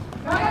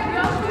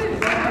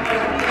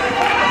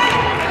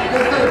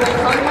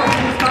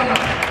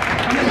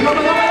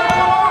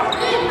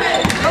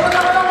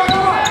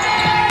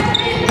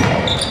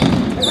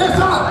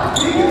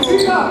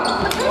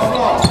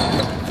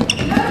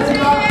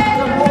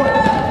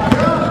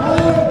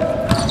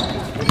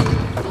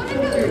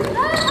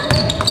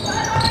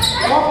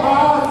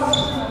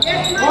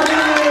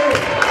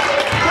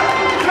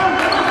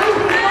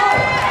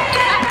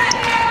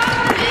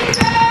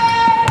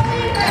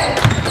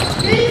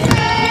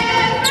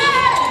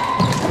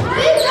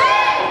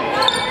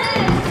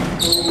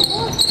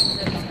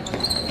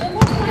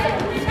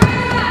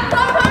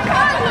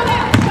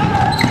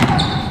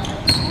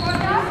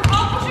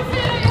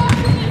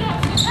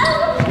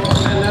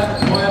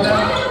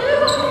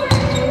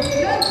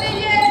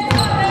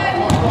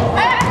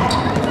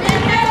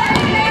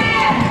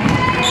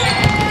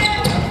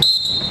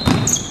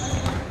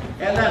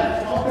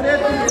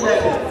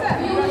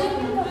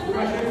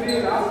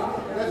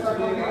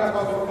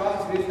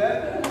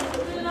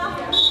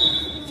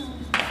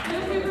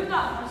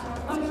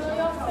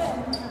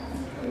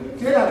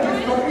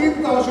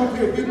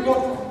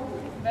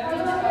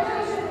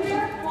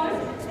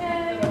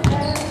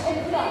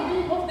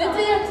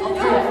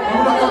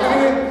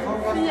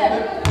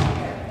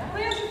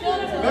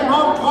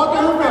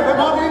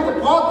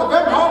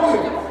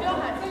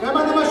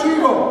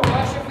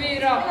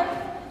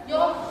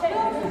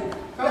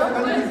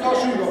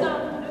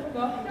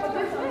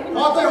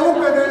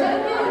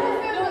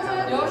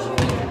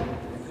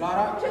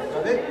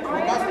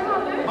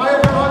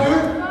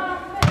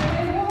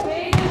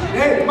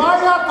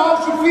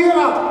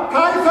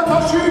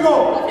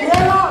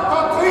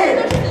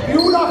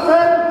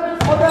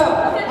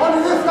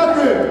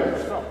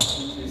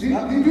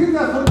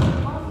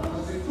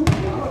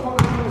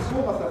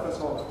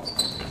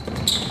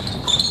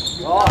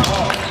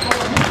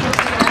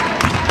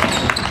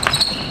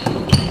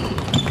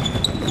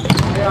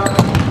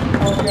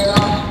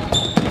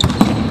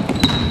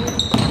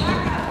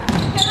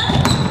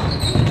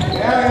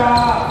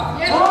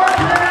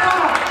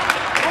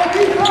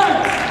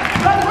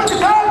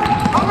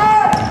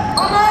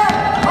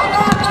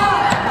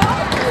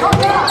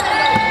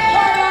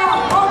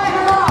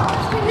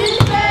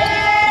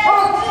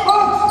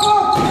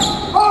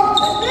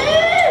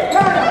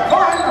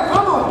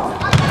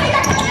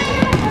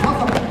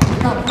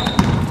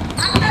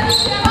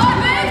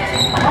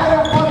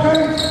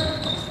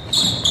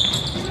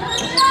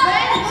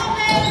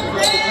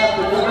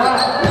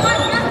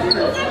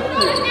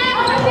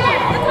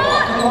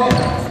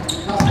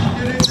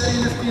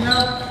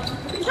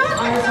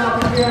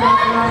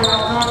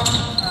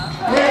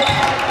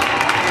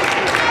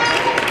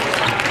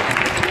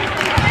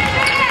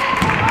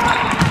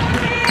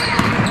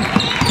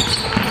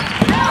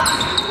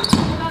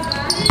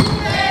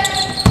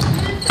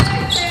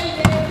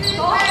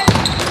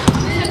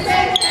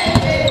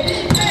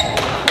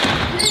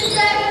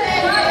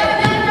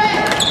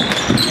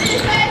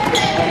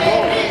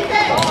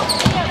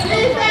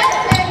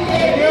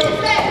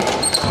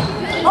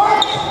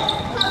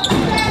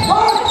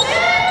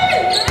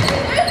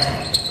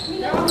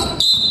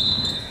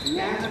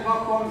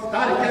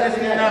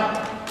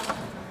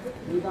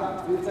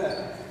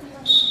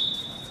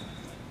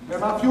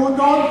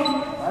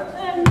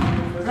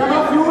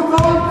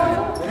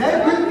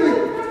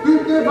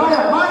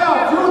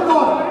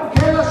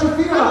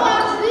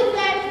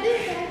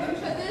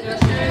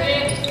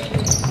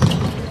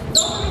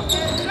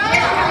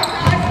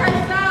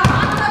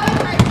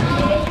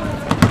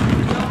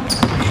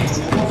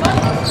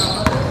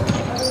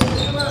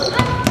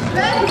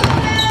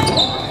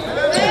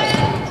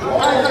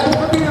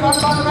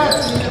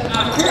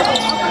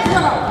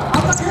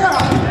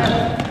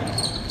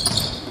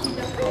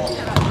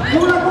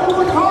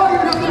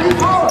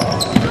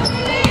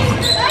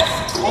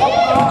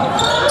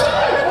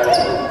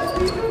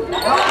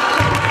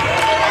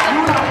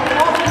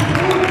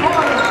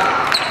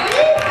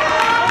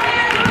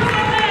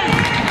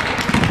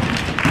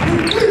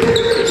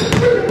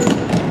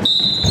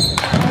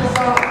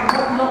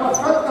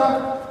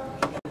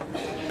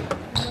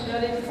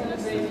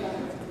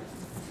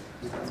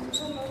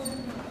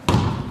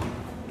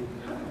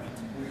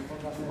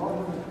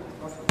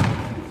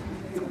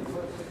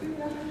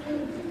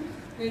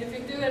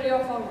 Fick du eller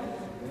jag fall?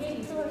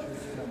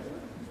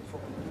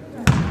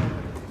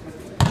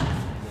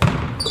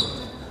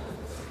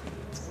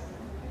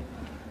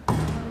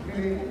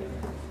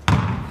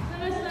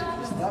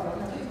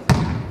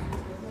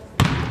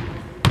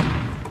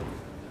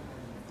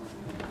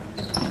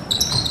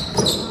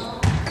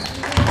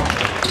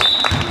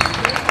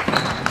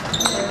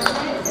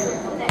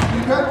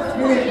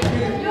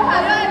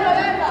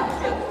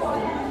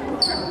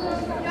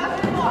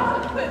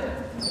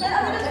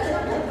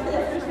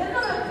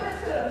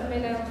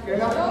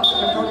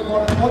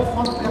 bort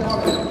från den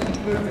bollen.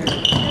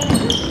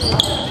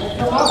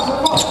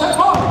 Sätt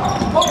på!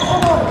 Bort från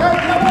mål! Gör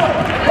mål!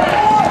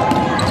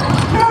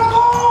 Gör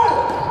mål!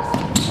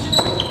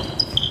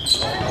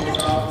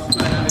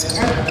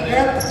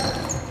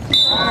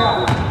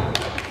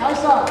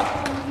 Kajsa,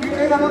 vi är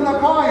redan under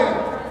kajen.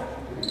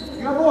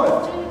 Gör mål!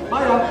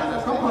 Maja,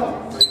 kom på.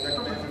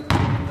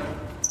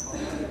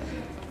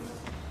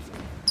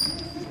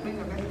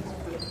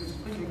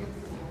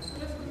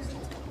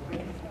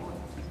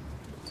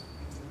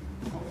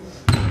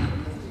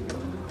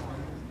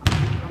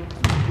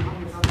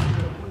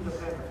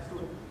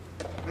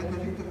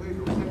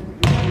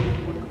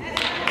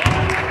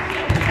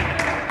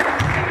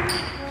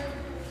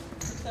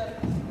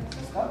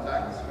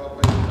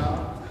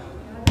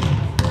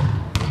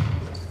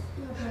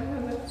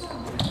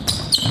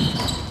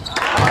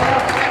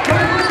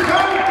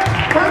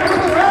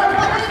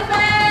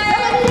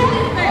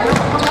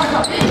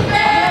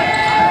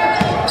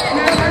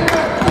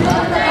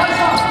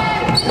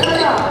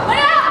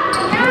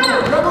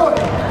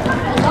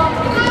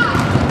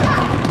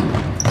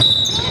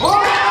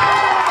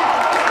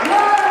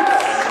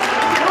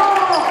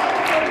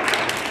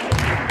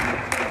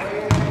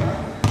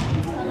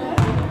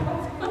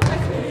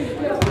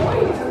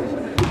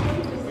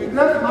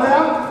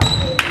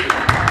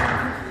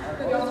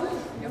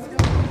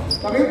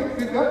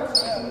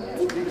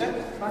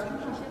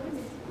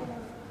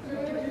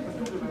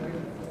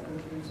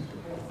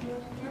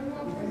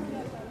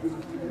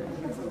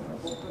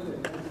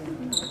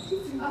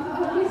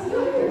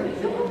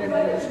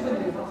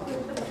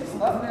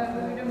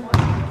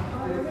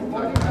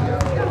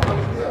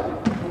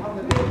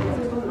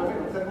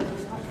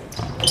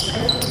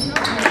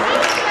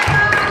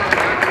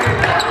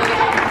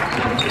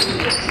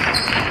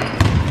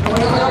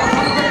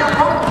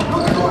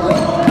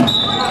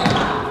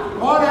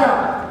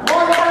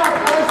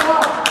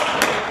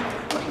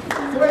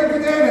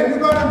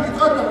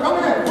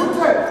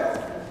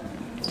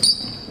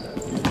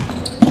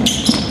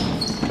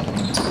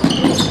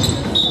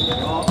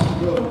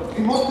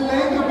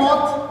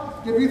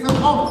 Det blir för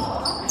trångt.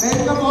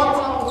 Längre bort.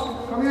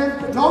 Kom igen.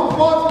 Långt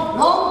bort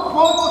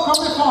och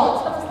kom med fart.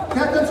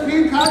 Sätt en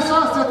screen, Kajsa.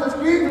 Sätt en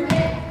screen.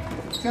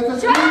 Sätt en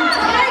screen.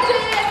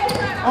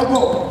 Och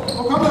gå.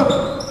 Och kom upp.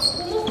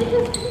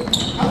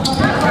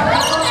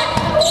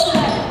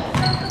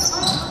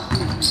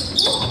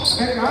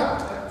 Vecka.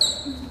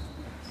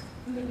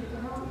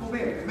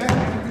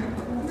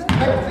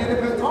 Det är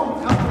för trångt.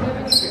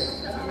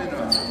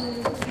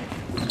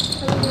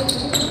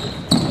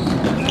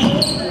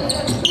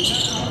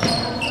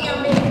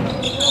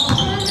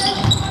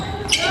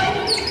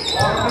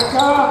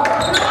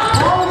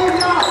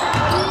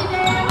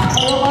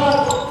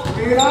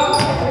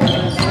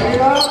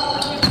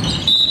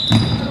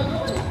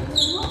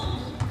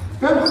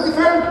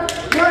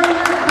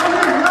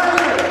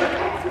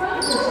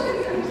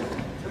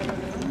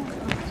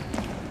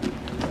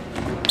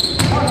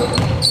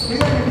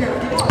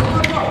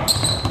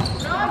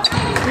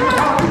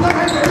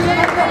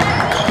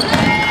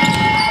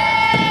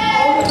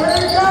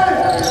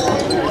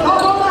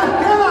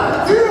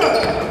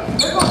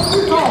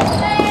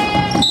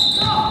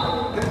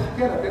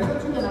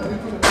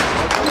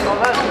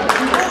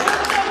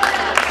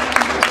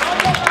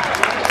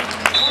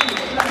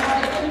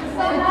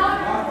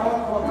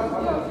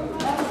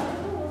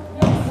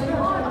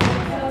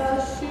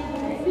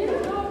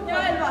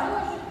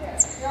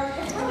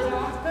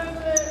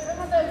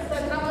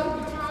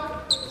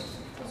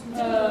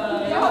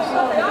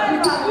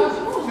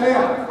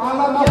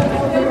 Alla måste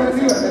få till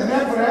retur, är ni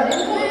med på det?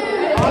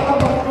 Alla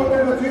måste få till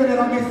retur när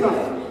de missar.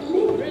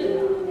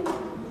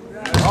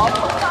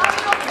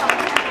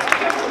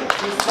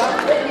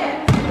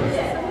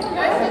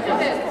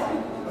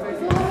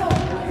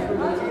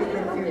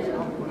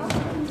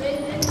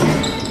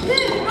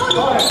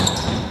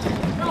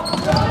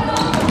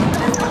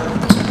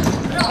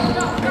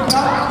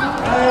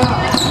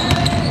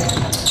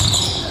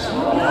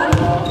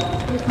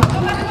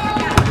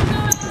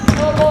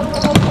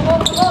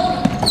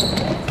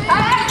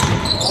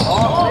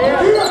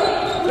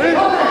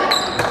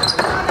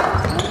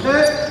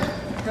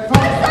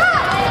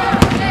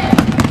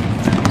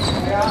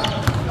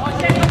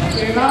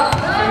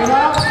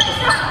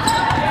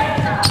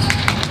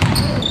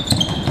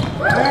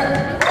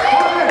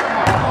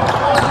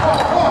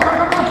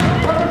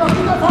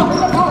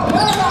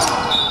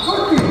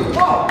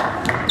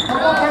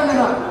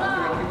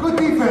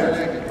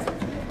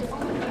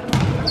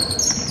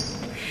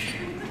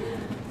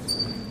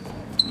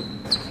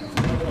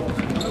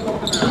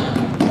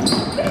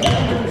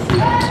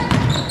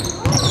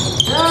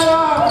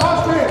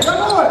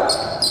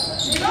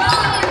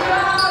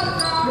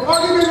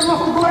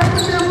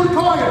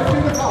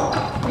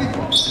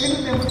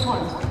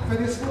 För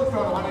det är svårt för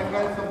honom, han är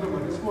rädd som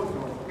domare, det är svårt för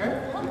honom, okej?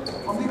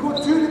 Om ni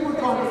går tydligt mot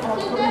kameran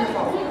så kommer ni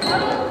fram.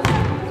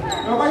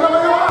 Jobba!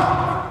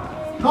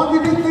 Någon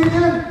vid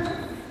mittlinjen.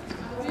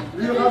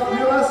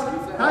 Luras.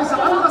 Kajsa,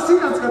 andra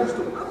sidan ska du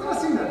stå, andra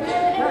sidan.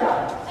 Ja.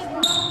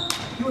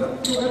 Jo,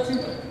 rätt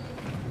sida.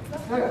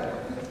 Ja.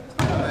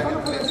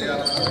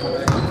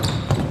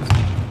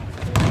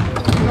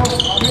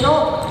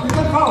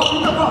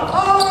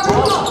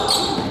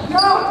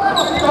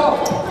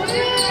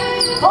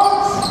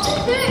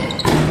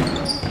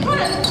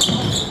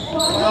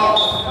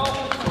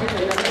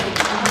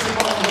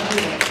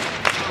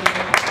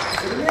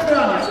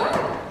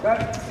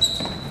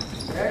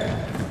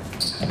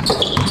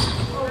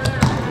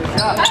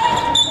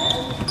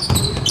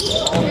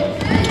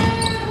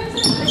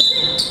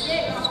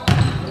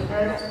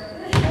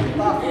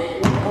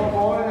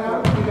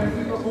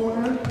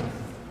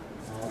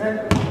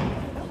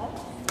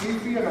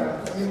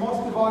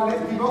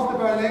 Vi måste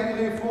börja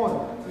längre ifrån.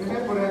 Vi är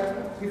med på det.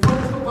 Vi får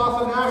inte stå bara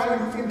så nära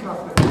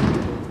inkastet.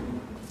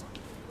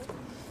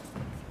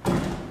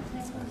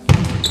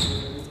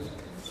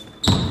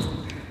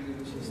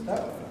 Sista.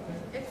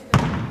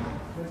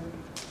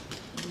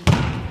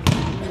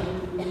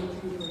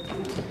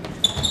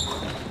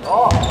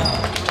 Ja.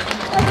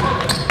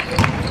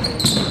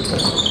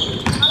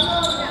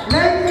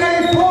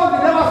 Längre ifrån.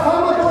 Det var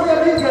samma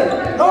dåliga vinkel.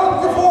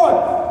 Långt ifrån.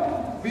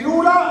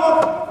 Viola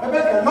och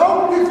Rebecka.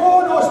 Långt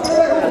ifrån och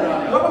spela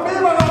ihop. Jobba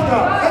med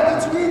varandra. Sätt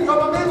en screen.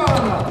 Jobba med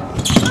varandra.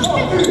 Så,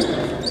 nu.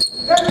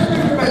 Det är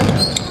mycket bättre.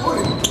 Oj.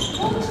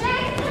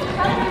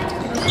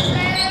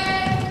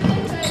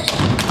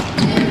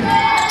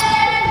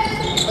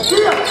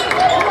 Mattias!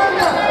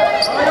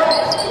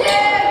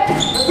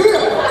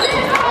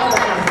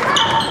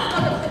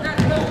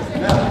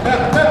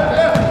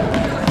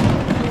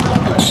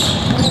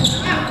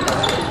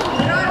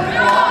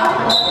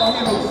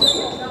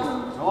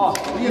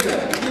 Kom igen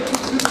där!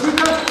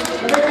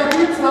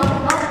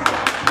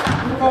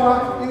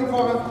 Ingen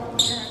fara.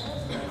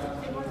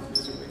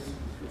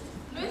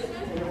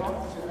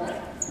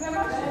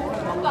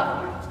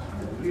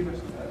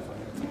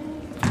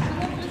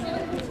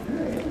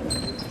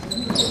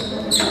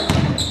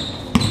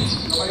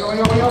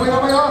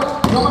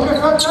 Jobba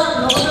med fötter.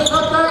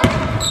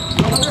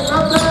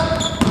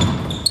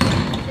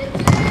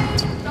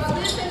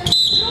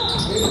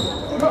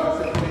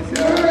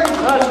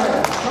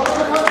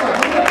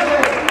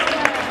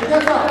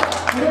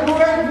 Nu är på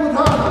väg mot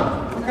hörnan.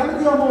 Du kan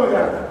inte göra mål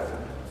där.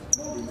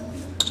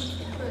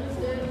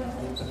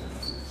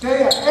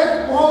 Tjejer,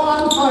 ett bra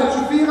anfall,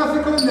 24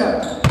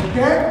 sekunder.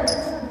 Okej?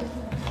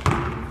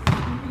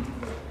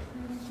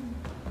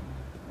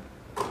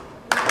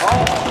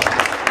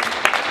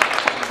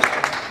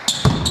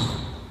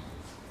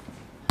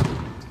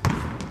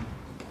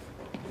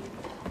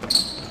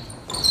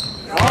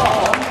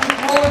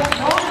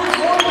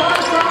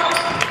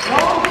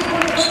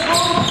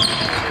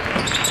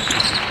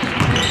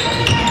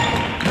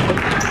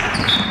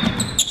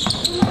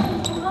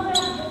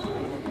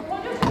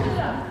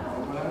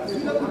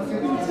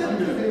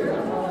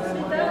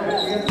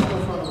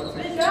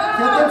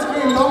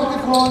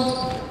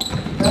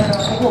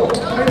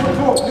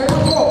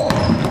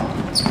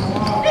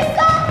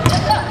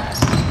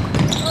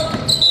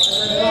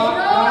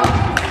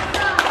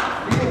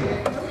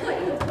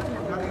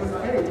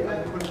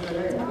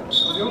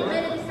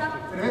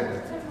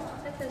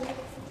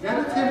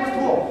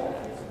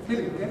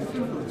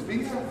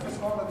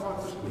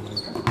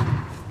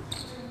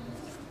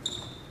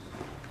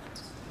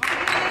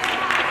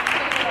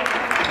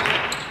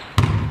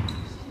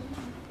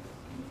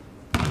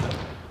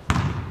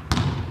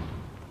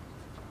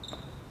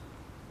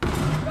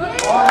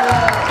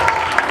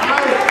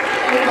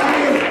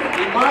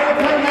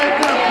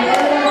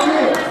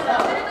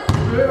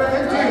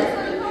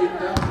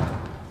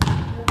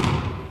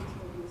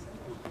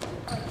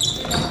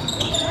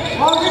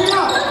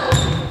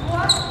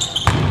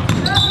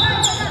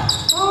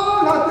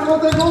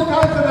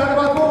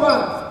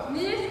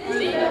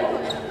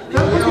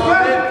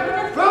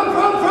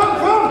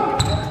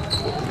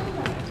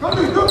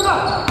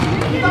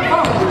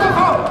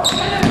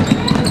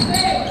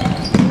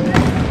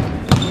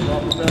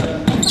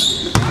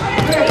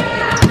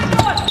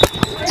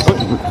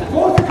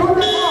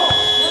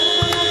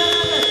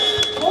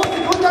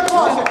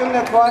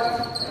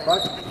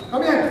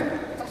 Kom igen!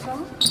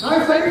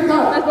 Kajsa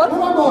inkast!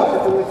 Kom bort!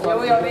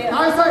 Jo, jag vet.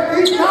 Kajsa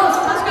inkast!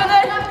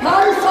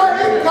 Kajsa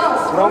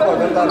inkast! Bra,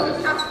 vänta.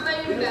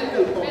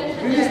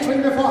 Billy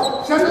springer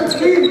fart. Sätt en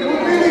screen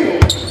mot Billy!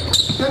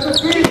 Sätt en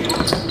screen!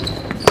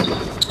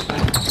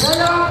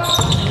 Leja!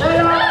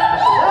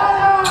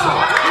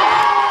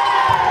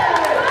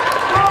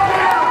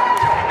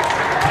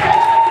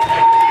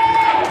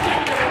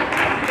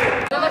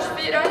 Nummer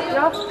 4.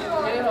 Ja.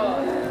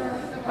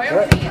 Har jag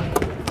fel?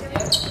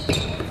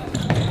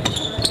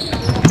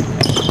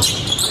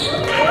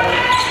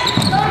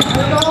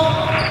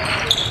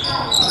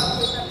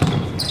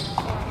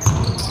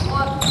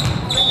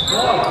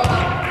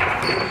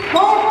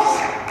 Box!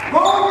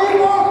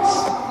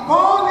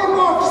 Var i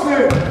box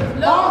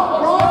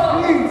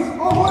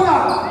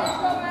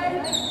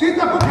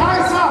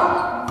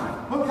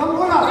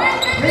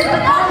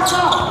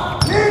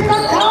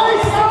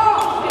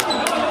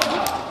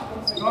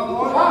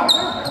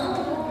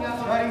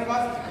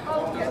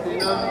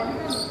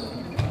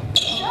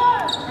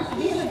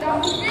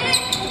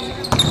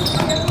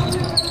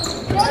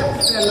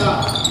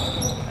Ella.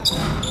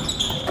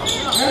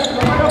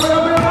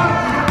 Jobba.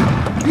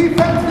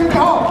 Defense vill vi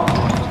ha.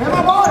 Vem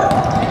har boll?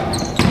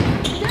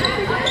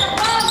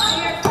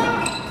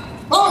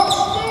 Box!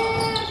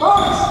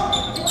 Box!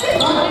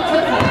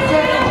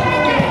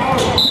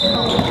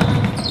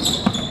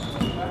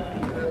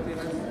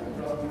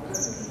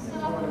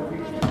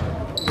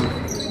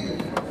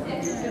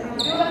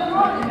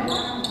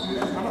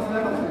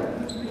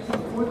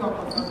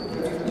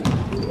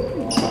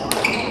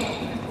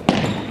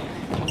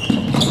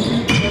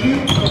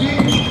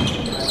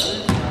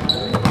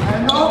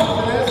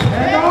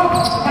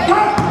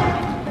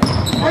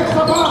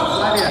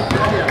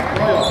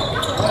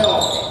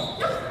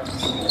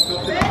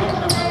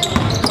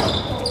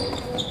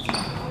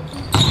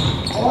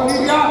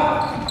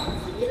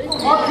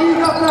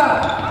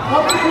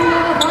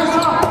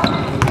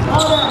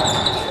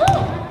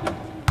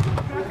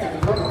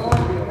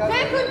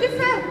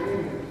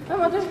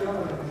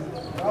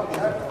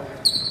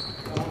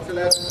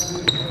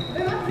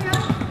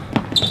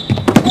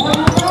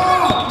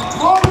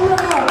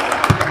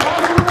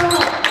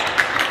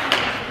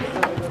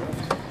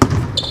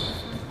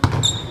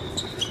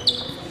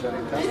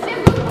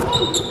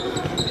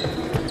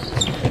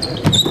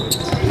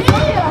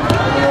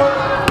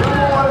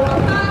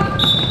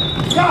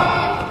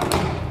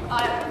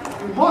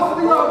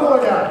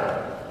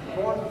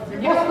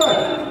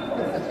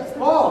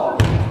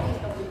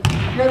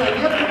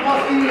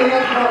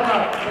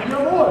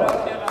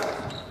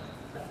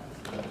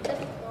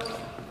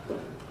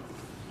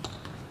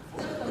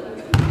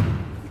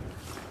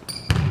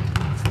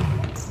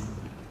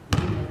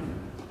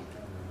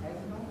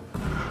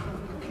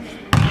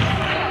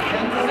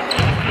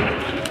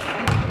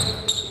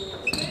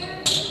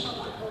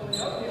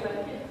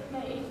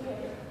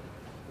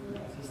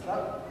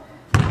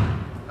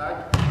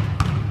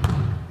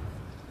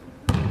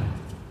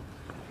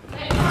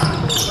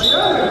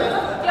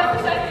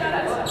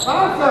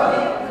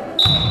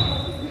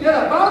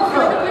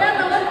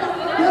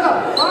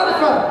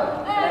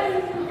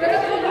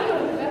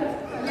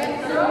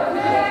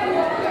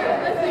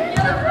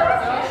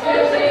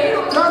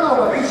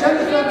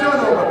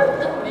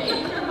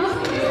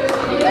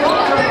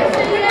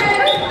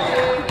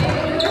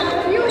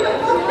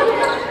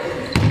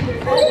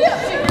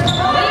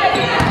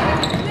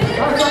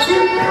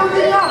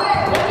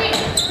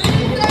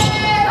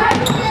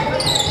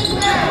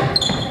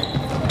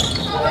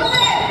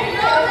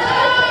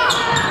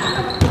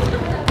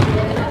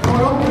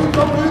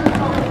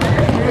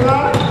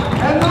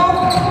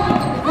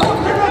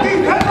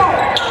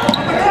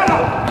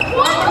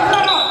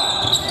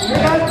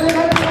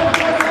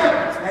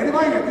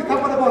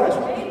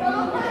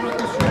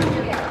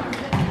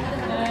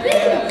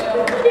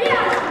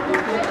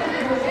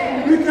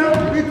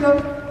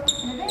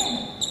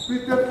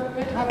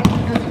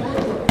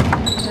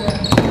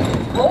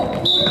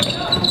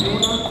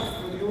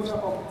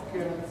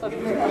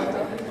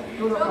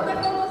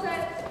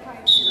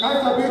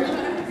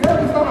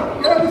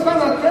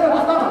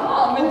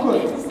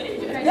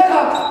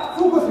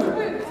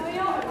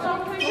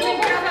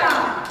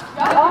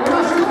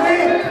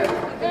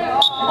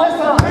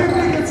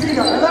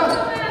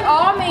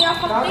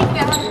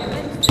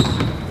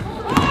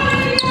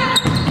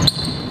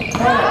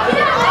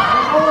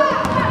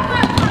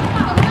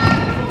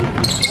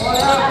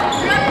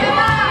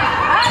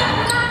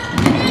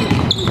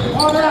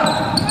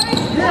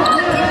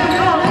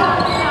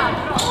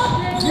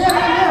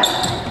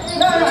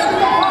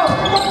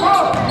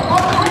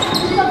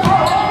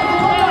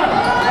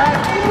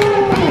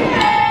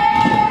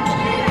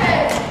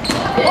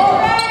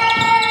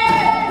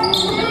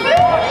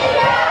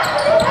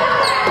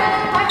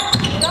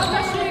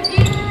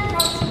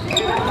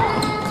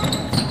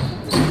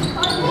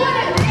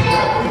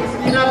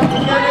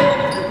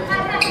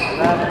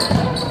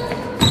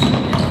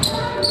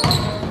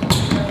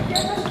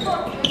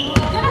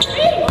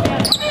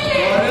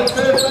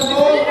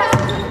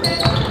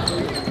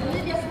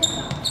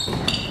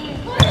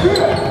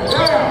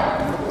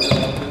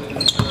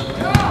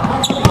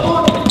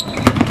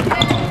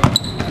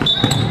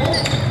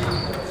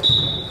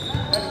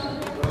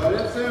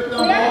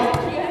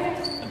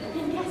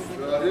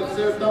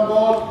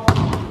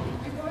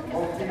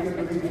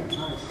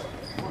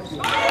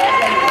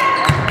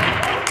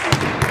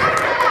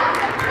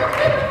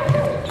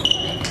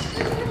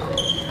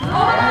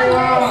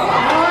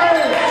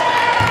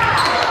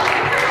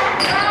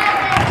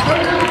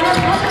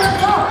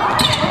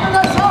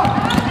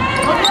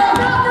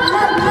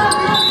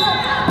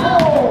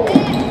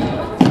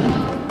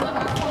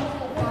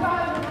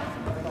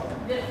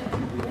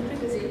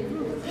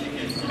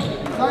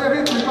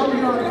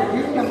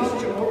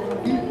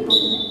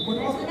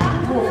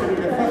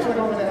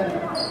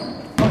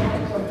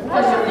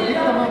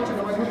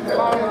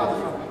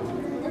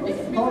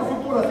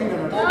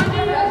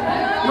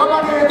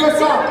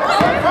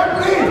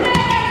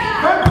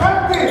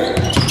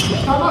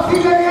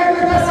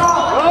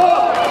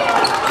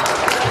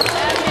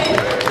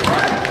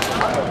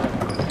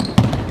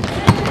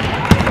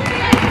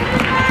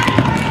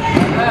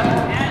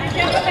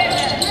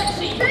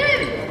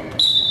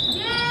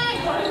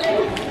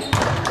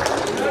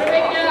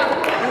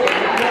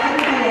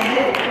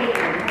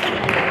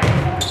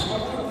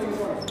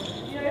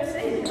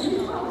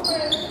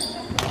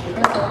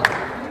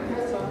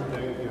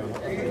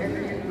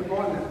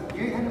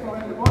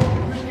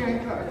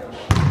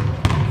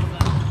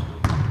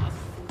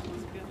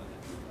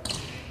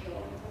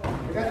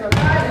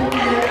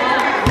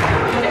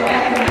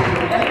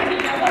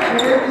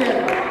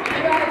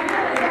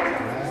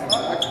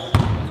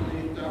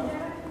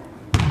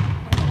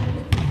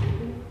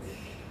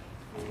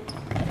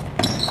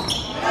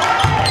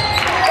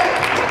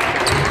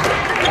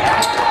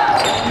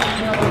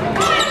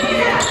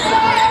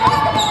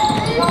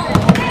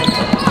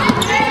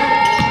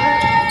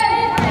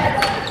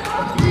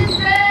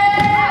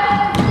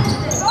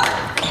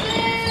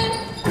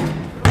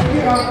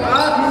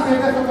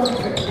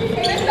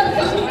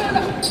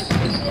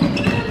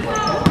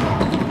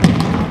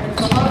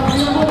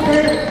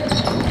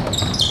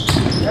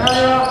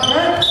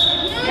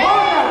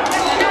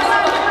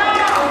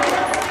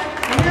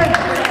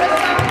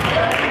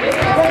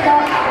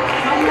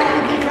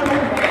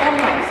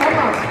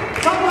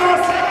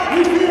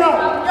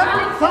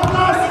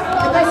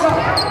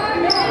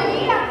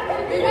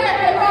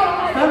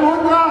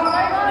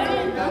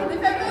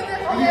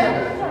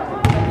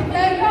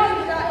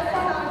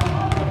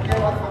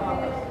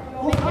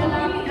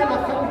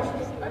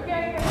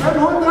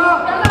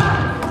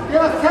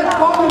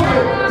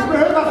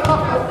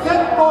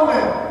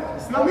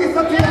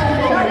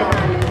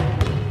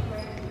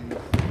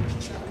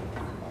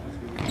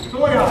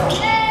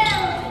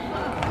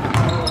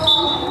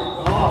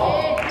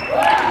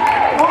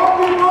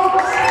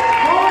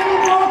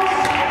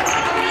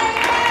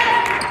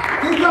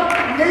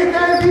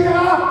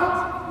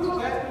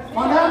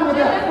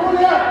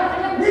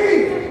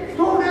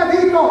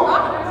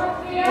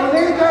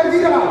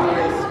 aktivera!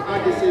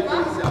 Aggressiv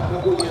Felicia.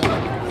 Gå igenom.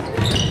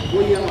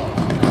 Gå igenom.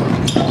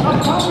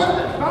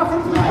 Varför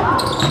inte?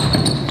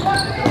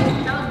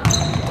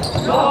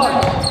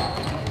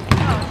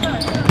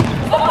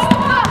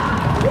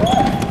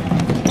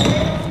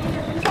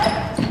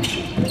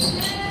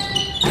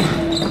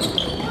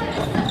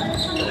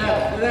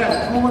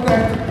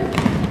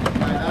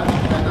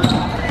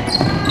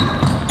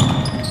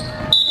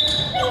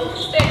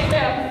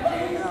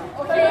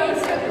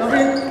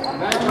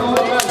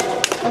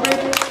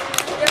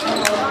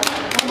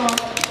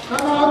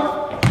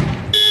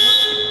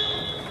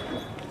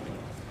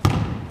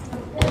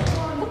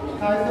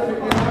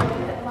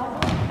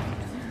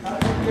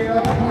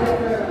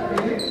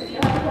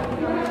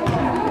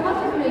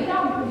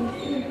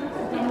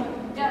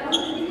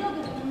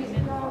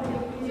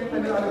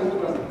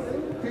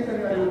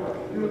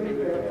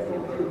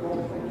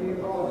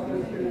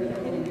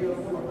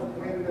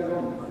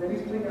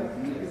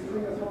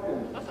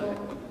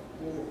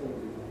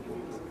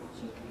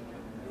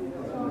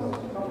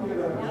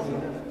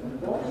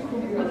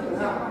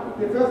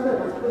 Det första är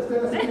att man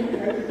ställer sig in i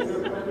helvete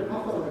för att man inte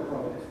passar med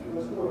kvar.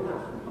 Man står här.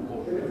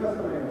 Det är det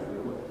första man gör.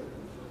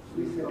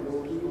 Vi ser på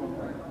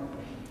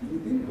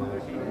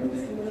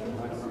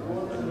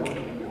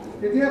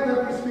det är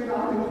därför vi spelar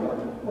allihopa.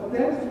 Och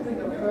den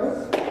springer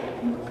först.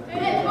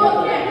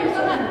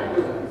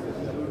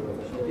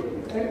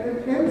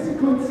 En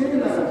sekund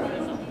senare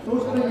då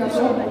springer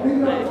de och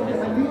vill att det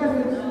här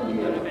ledet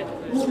fungerar.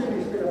 Då vill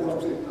vi spela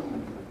våra spel.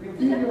 Vi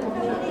vill att man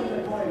ska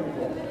spela poäng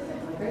på.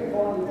 Okej,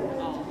 vanligt.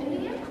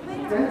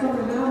 Den som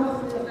är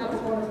närmast är att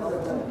få en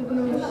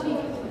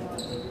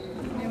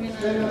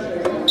ställa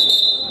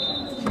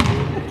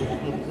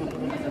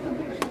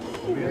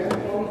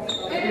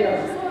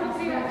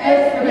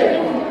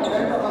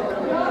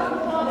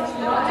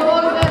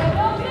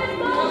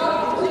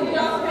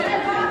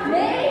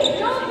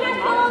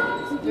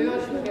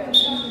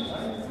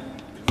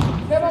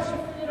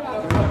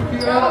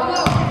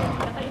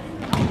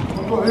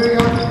på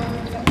höger.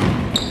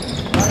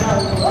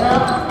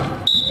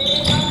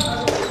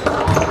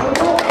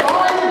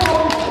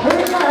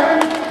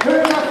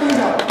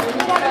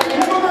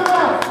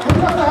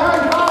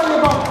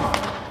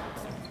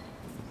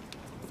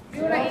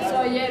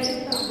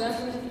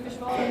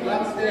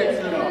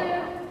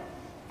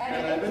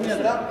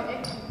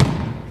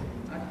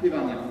 Aktiv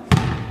Anja.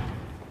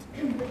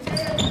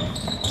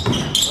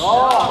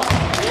 Bra!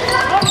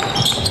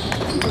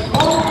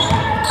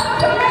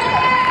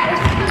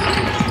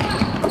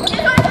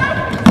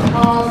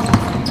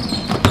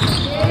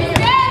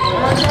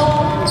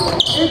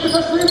 Inte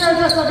försvinna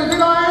i dessa, vi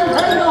vill ha en!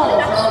 Hej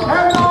då!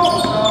 Hej då!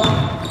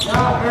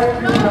 Ja,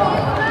 rätt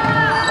bra!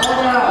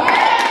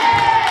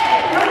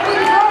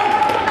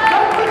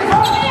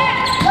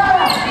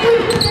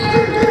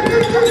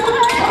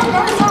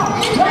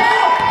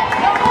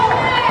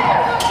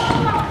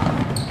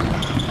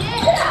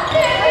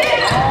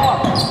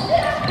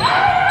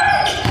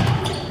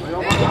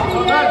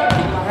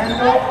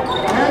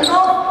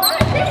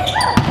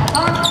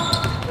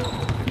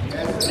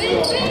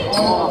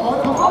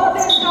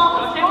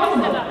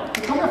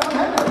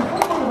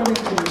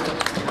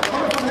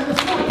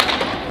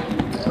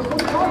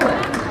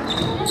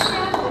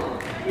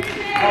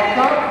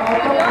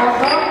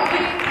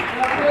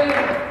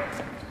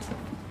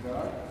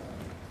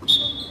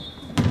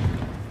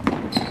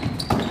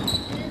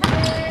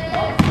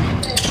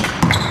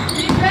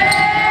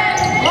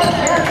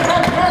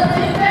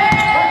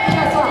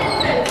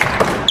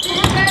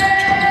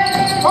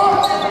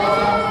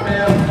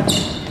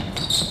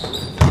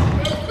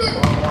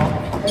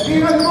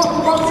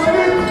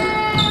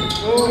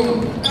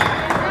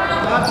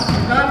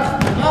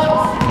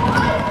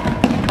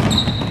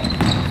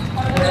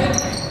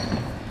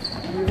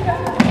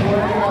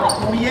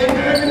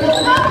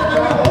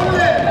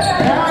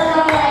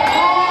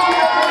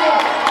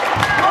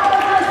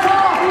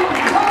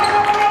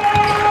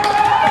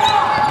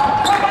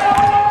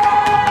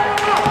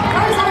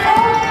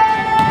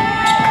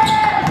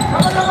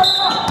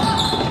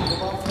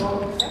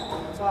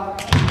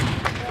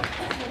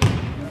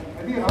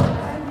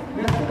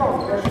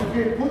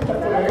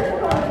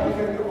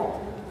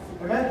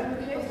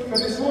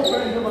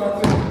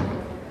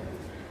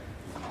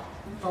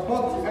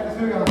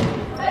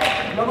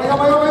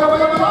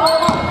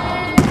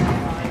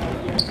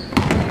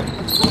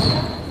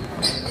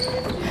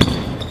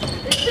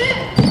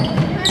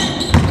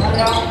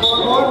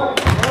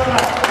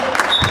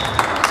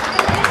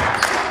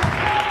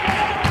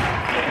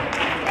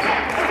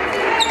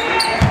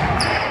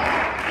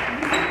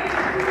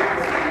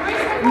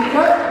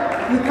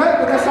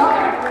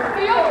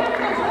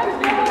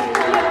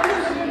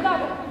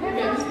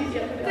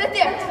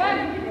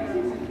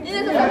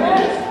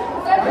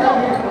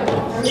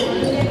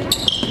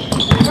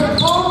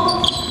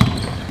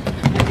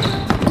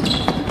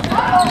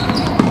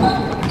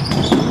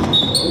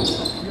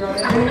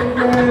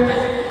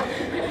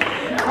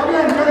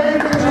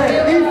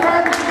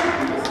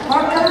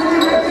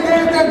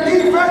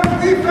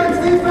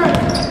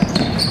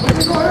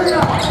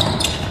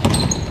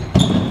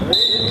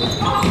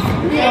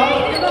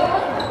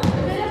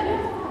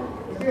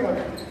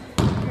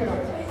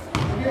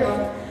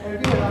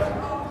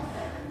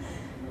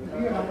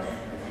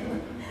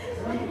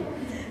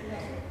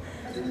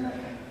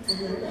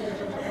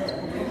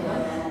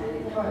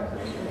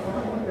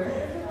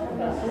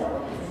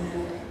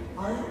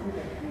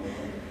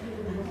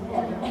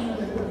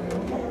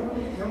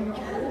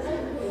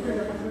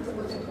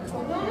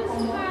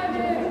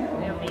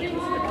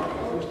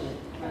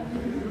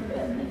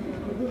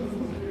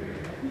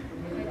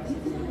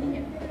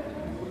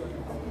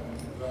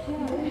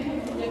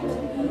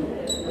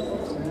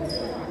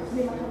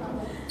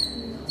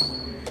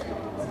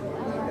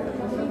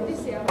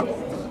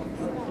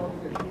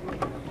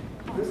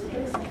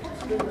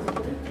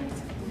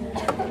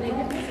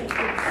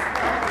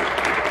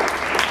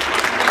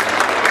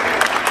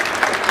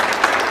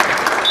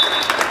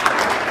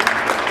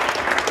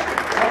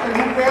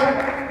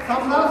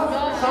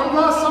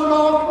 Samlas som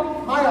lag.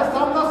 Maja,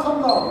 samlas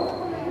som lag.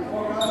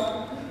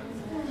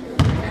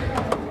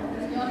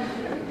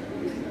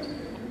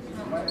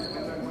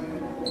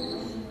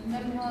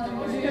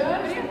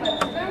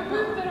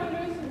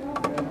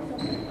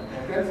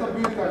 Den som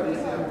byter det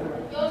sen.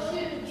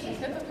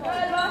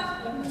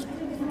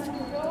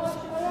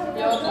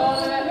 Jag tar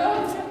det.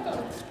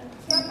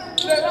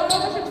 Jag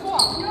tar 22.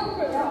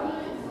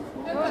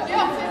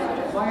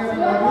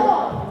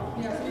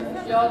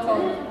 Jag tar.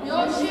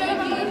 Jag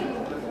 20.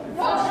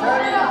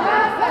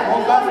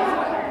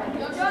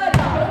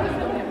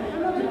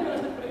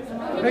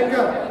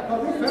 Räcka, ta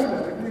du 5.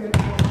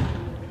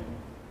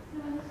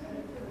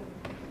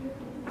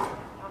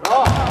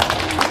 Bra!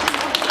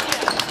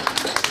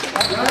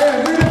 Ja, nu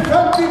är det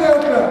 50 där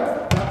uppe.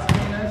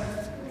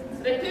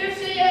 Retur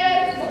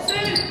tjejer och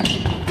slut!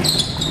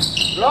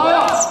 Bra,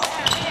 ja!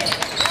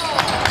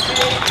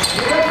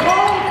 Det är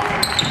bra!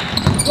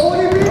 Då är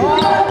vi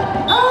vidare!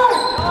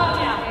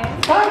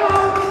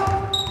 Timeout!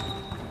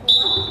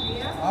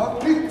 Ja,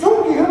 vi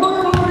tog i hur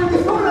många man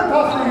vill stå den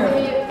passningen?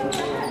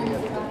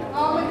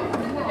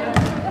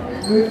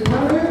 Lyssna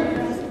nu.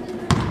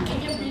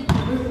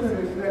 Lyssna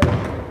nu istället.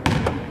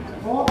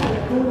 Vad är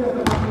det dåligaste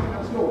man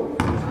kan slå?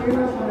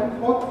 Spelare som är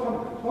trots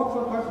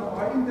som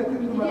har inte ett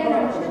nummer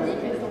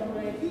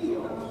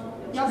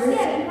Jag ser det.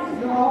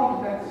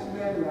 Ja, men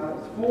snälla.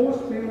 Två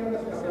spelare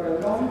ska vara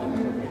långt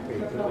ut.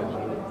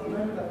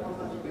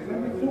 Men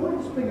vi får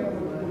inte springa på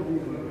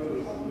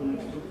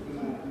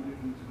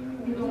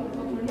De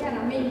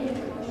kontrollerar mig.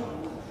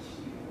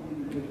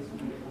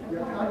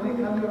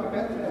 Vi kan göra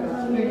bättre än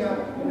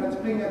att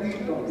springa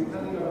dit då. Vi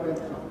kan göra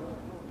bättre.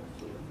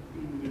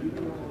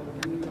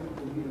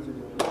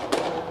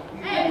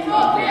 1, 2, 3,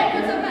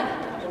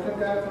 och sen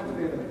därifrån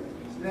spelare.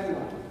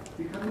 Snälla,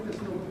 vi kan inte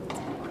slå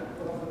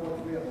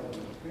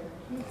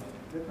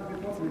det kan vi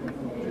ta med.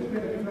 Nu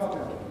spelar vi klart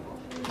här.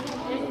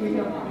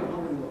 Inga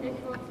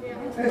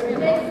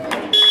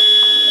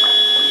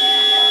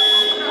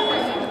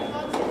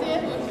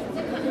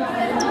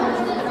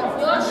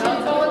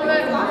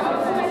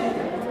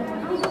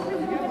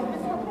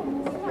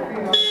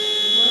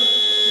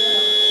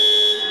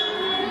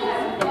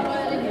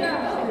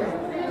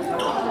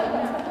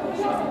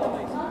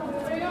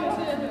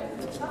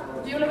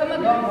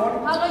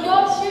Han har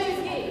jag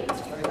 20.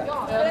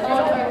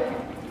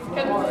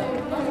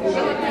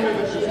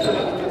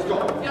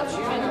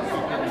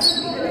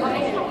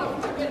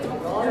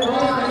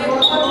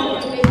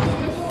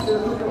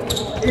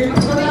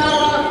 inte så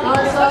nära,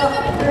 Kajsa.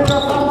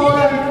 Skynda fram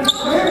bollen.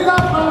 Skynda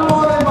fram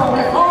bollen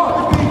bara.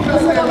 Ja, skynda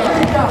sig att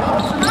skicka.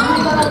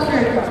 Skynda att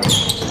skicka.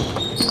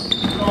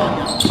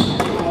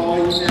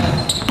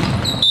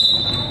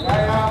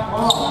 Ja,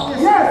 bra.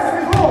 Yes,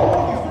 vi går.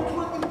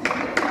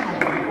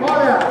 Bra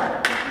där.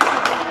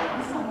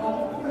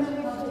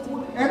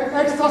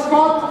 Ett extra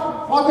skott.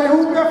 Prata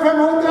ihop med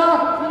 500.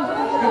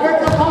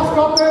 Rebecka tar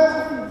skottet.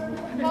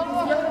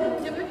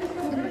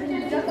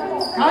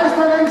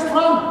 Kajsa längst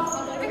fram.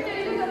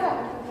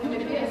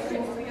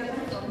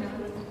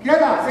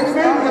 Greta,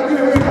 är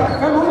du med?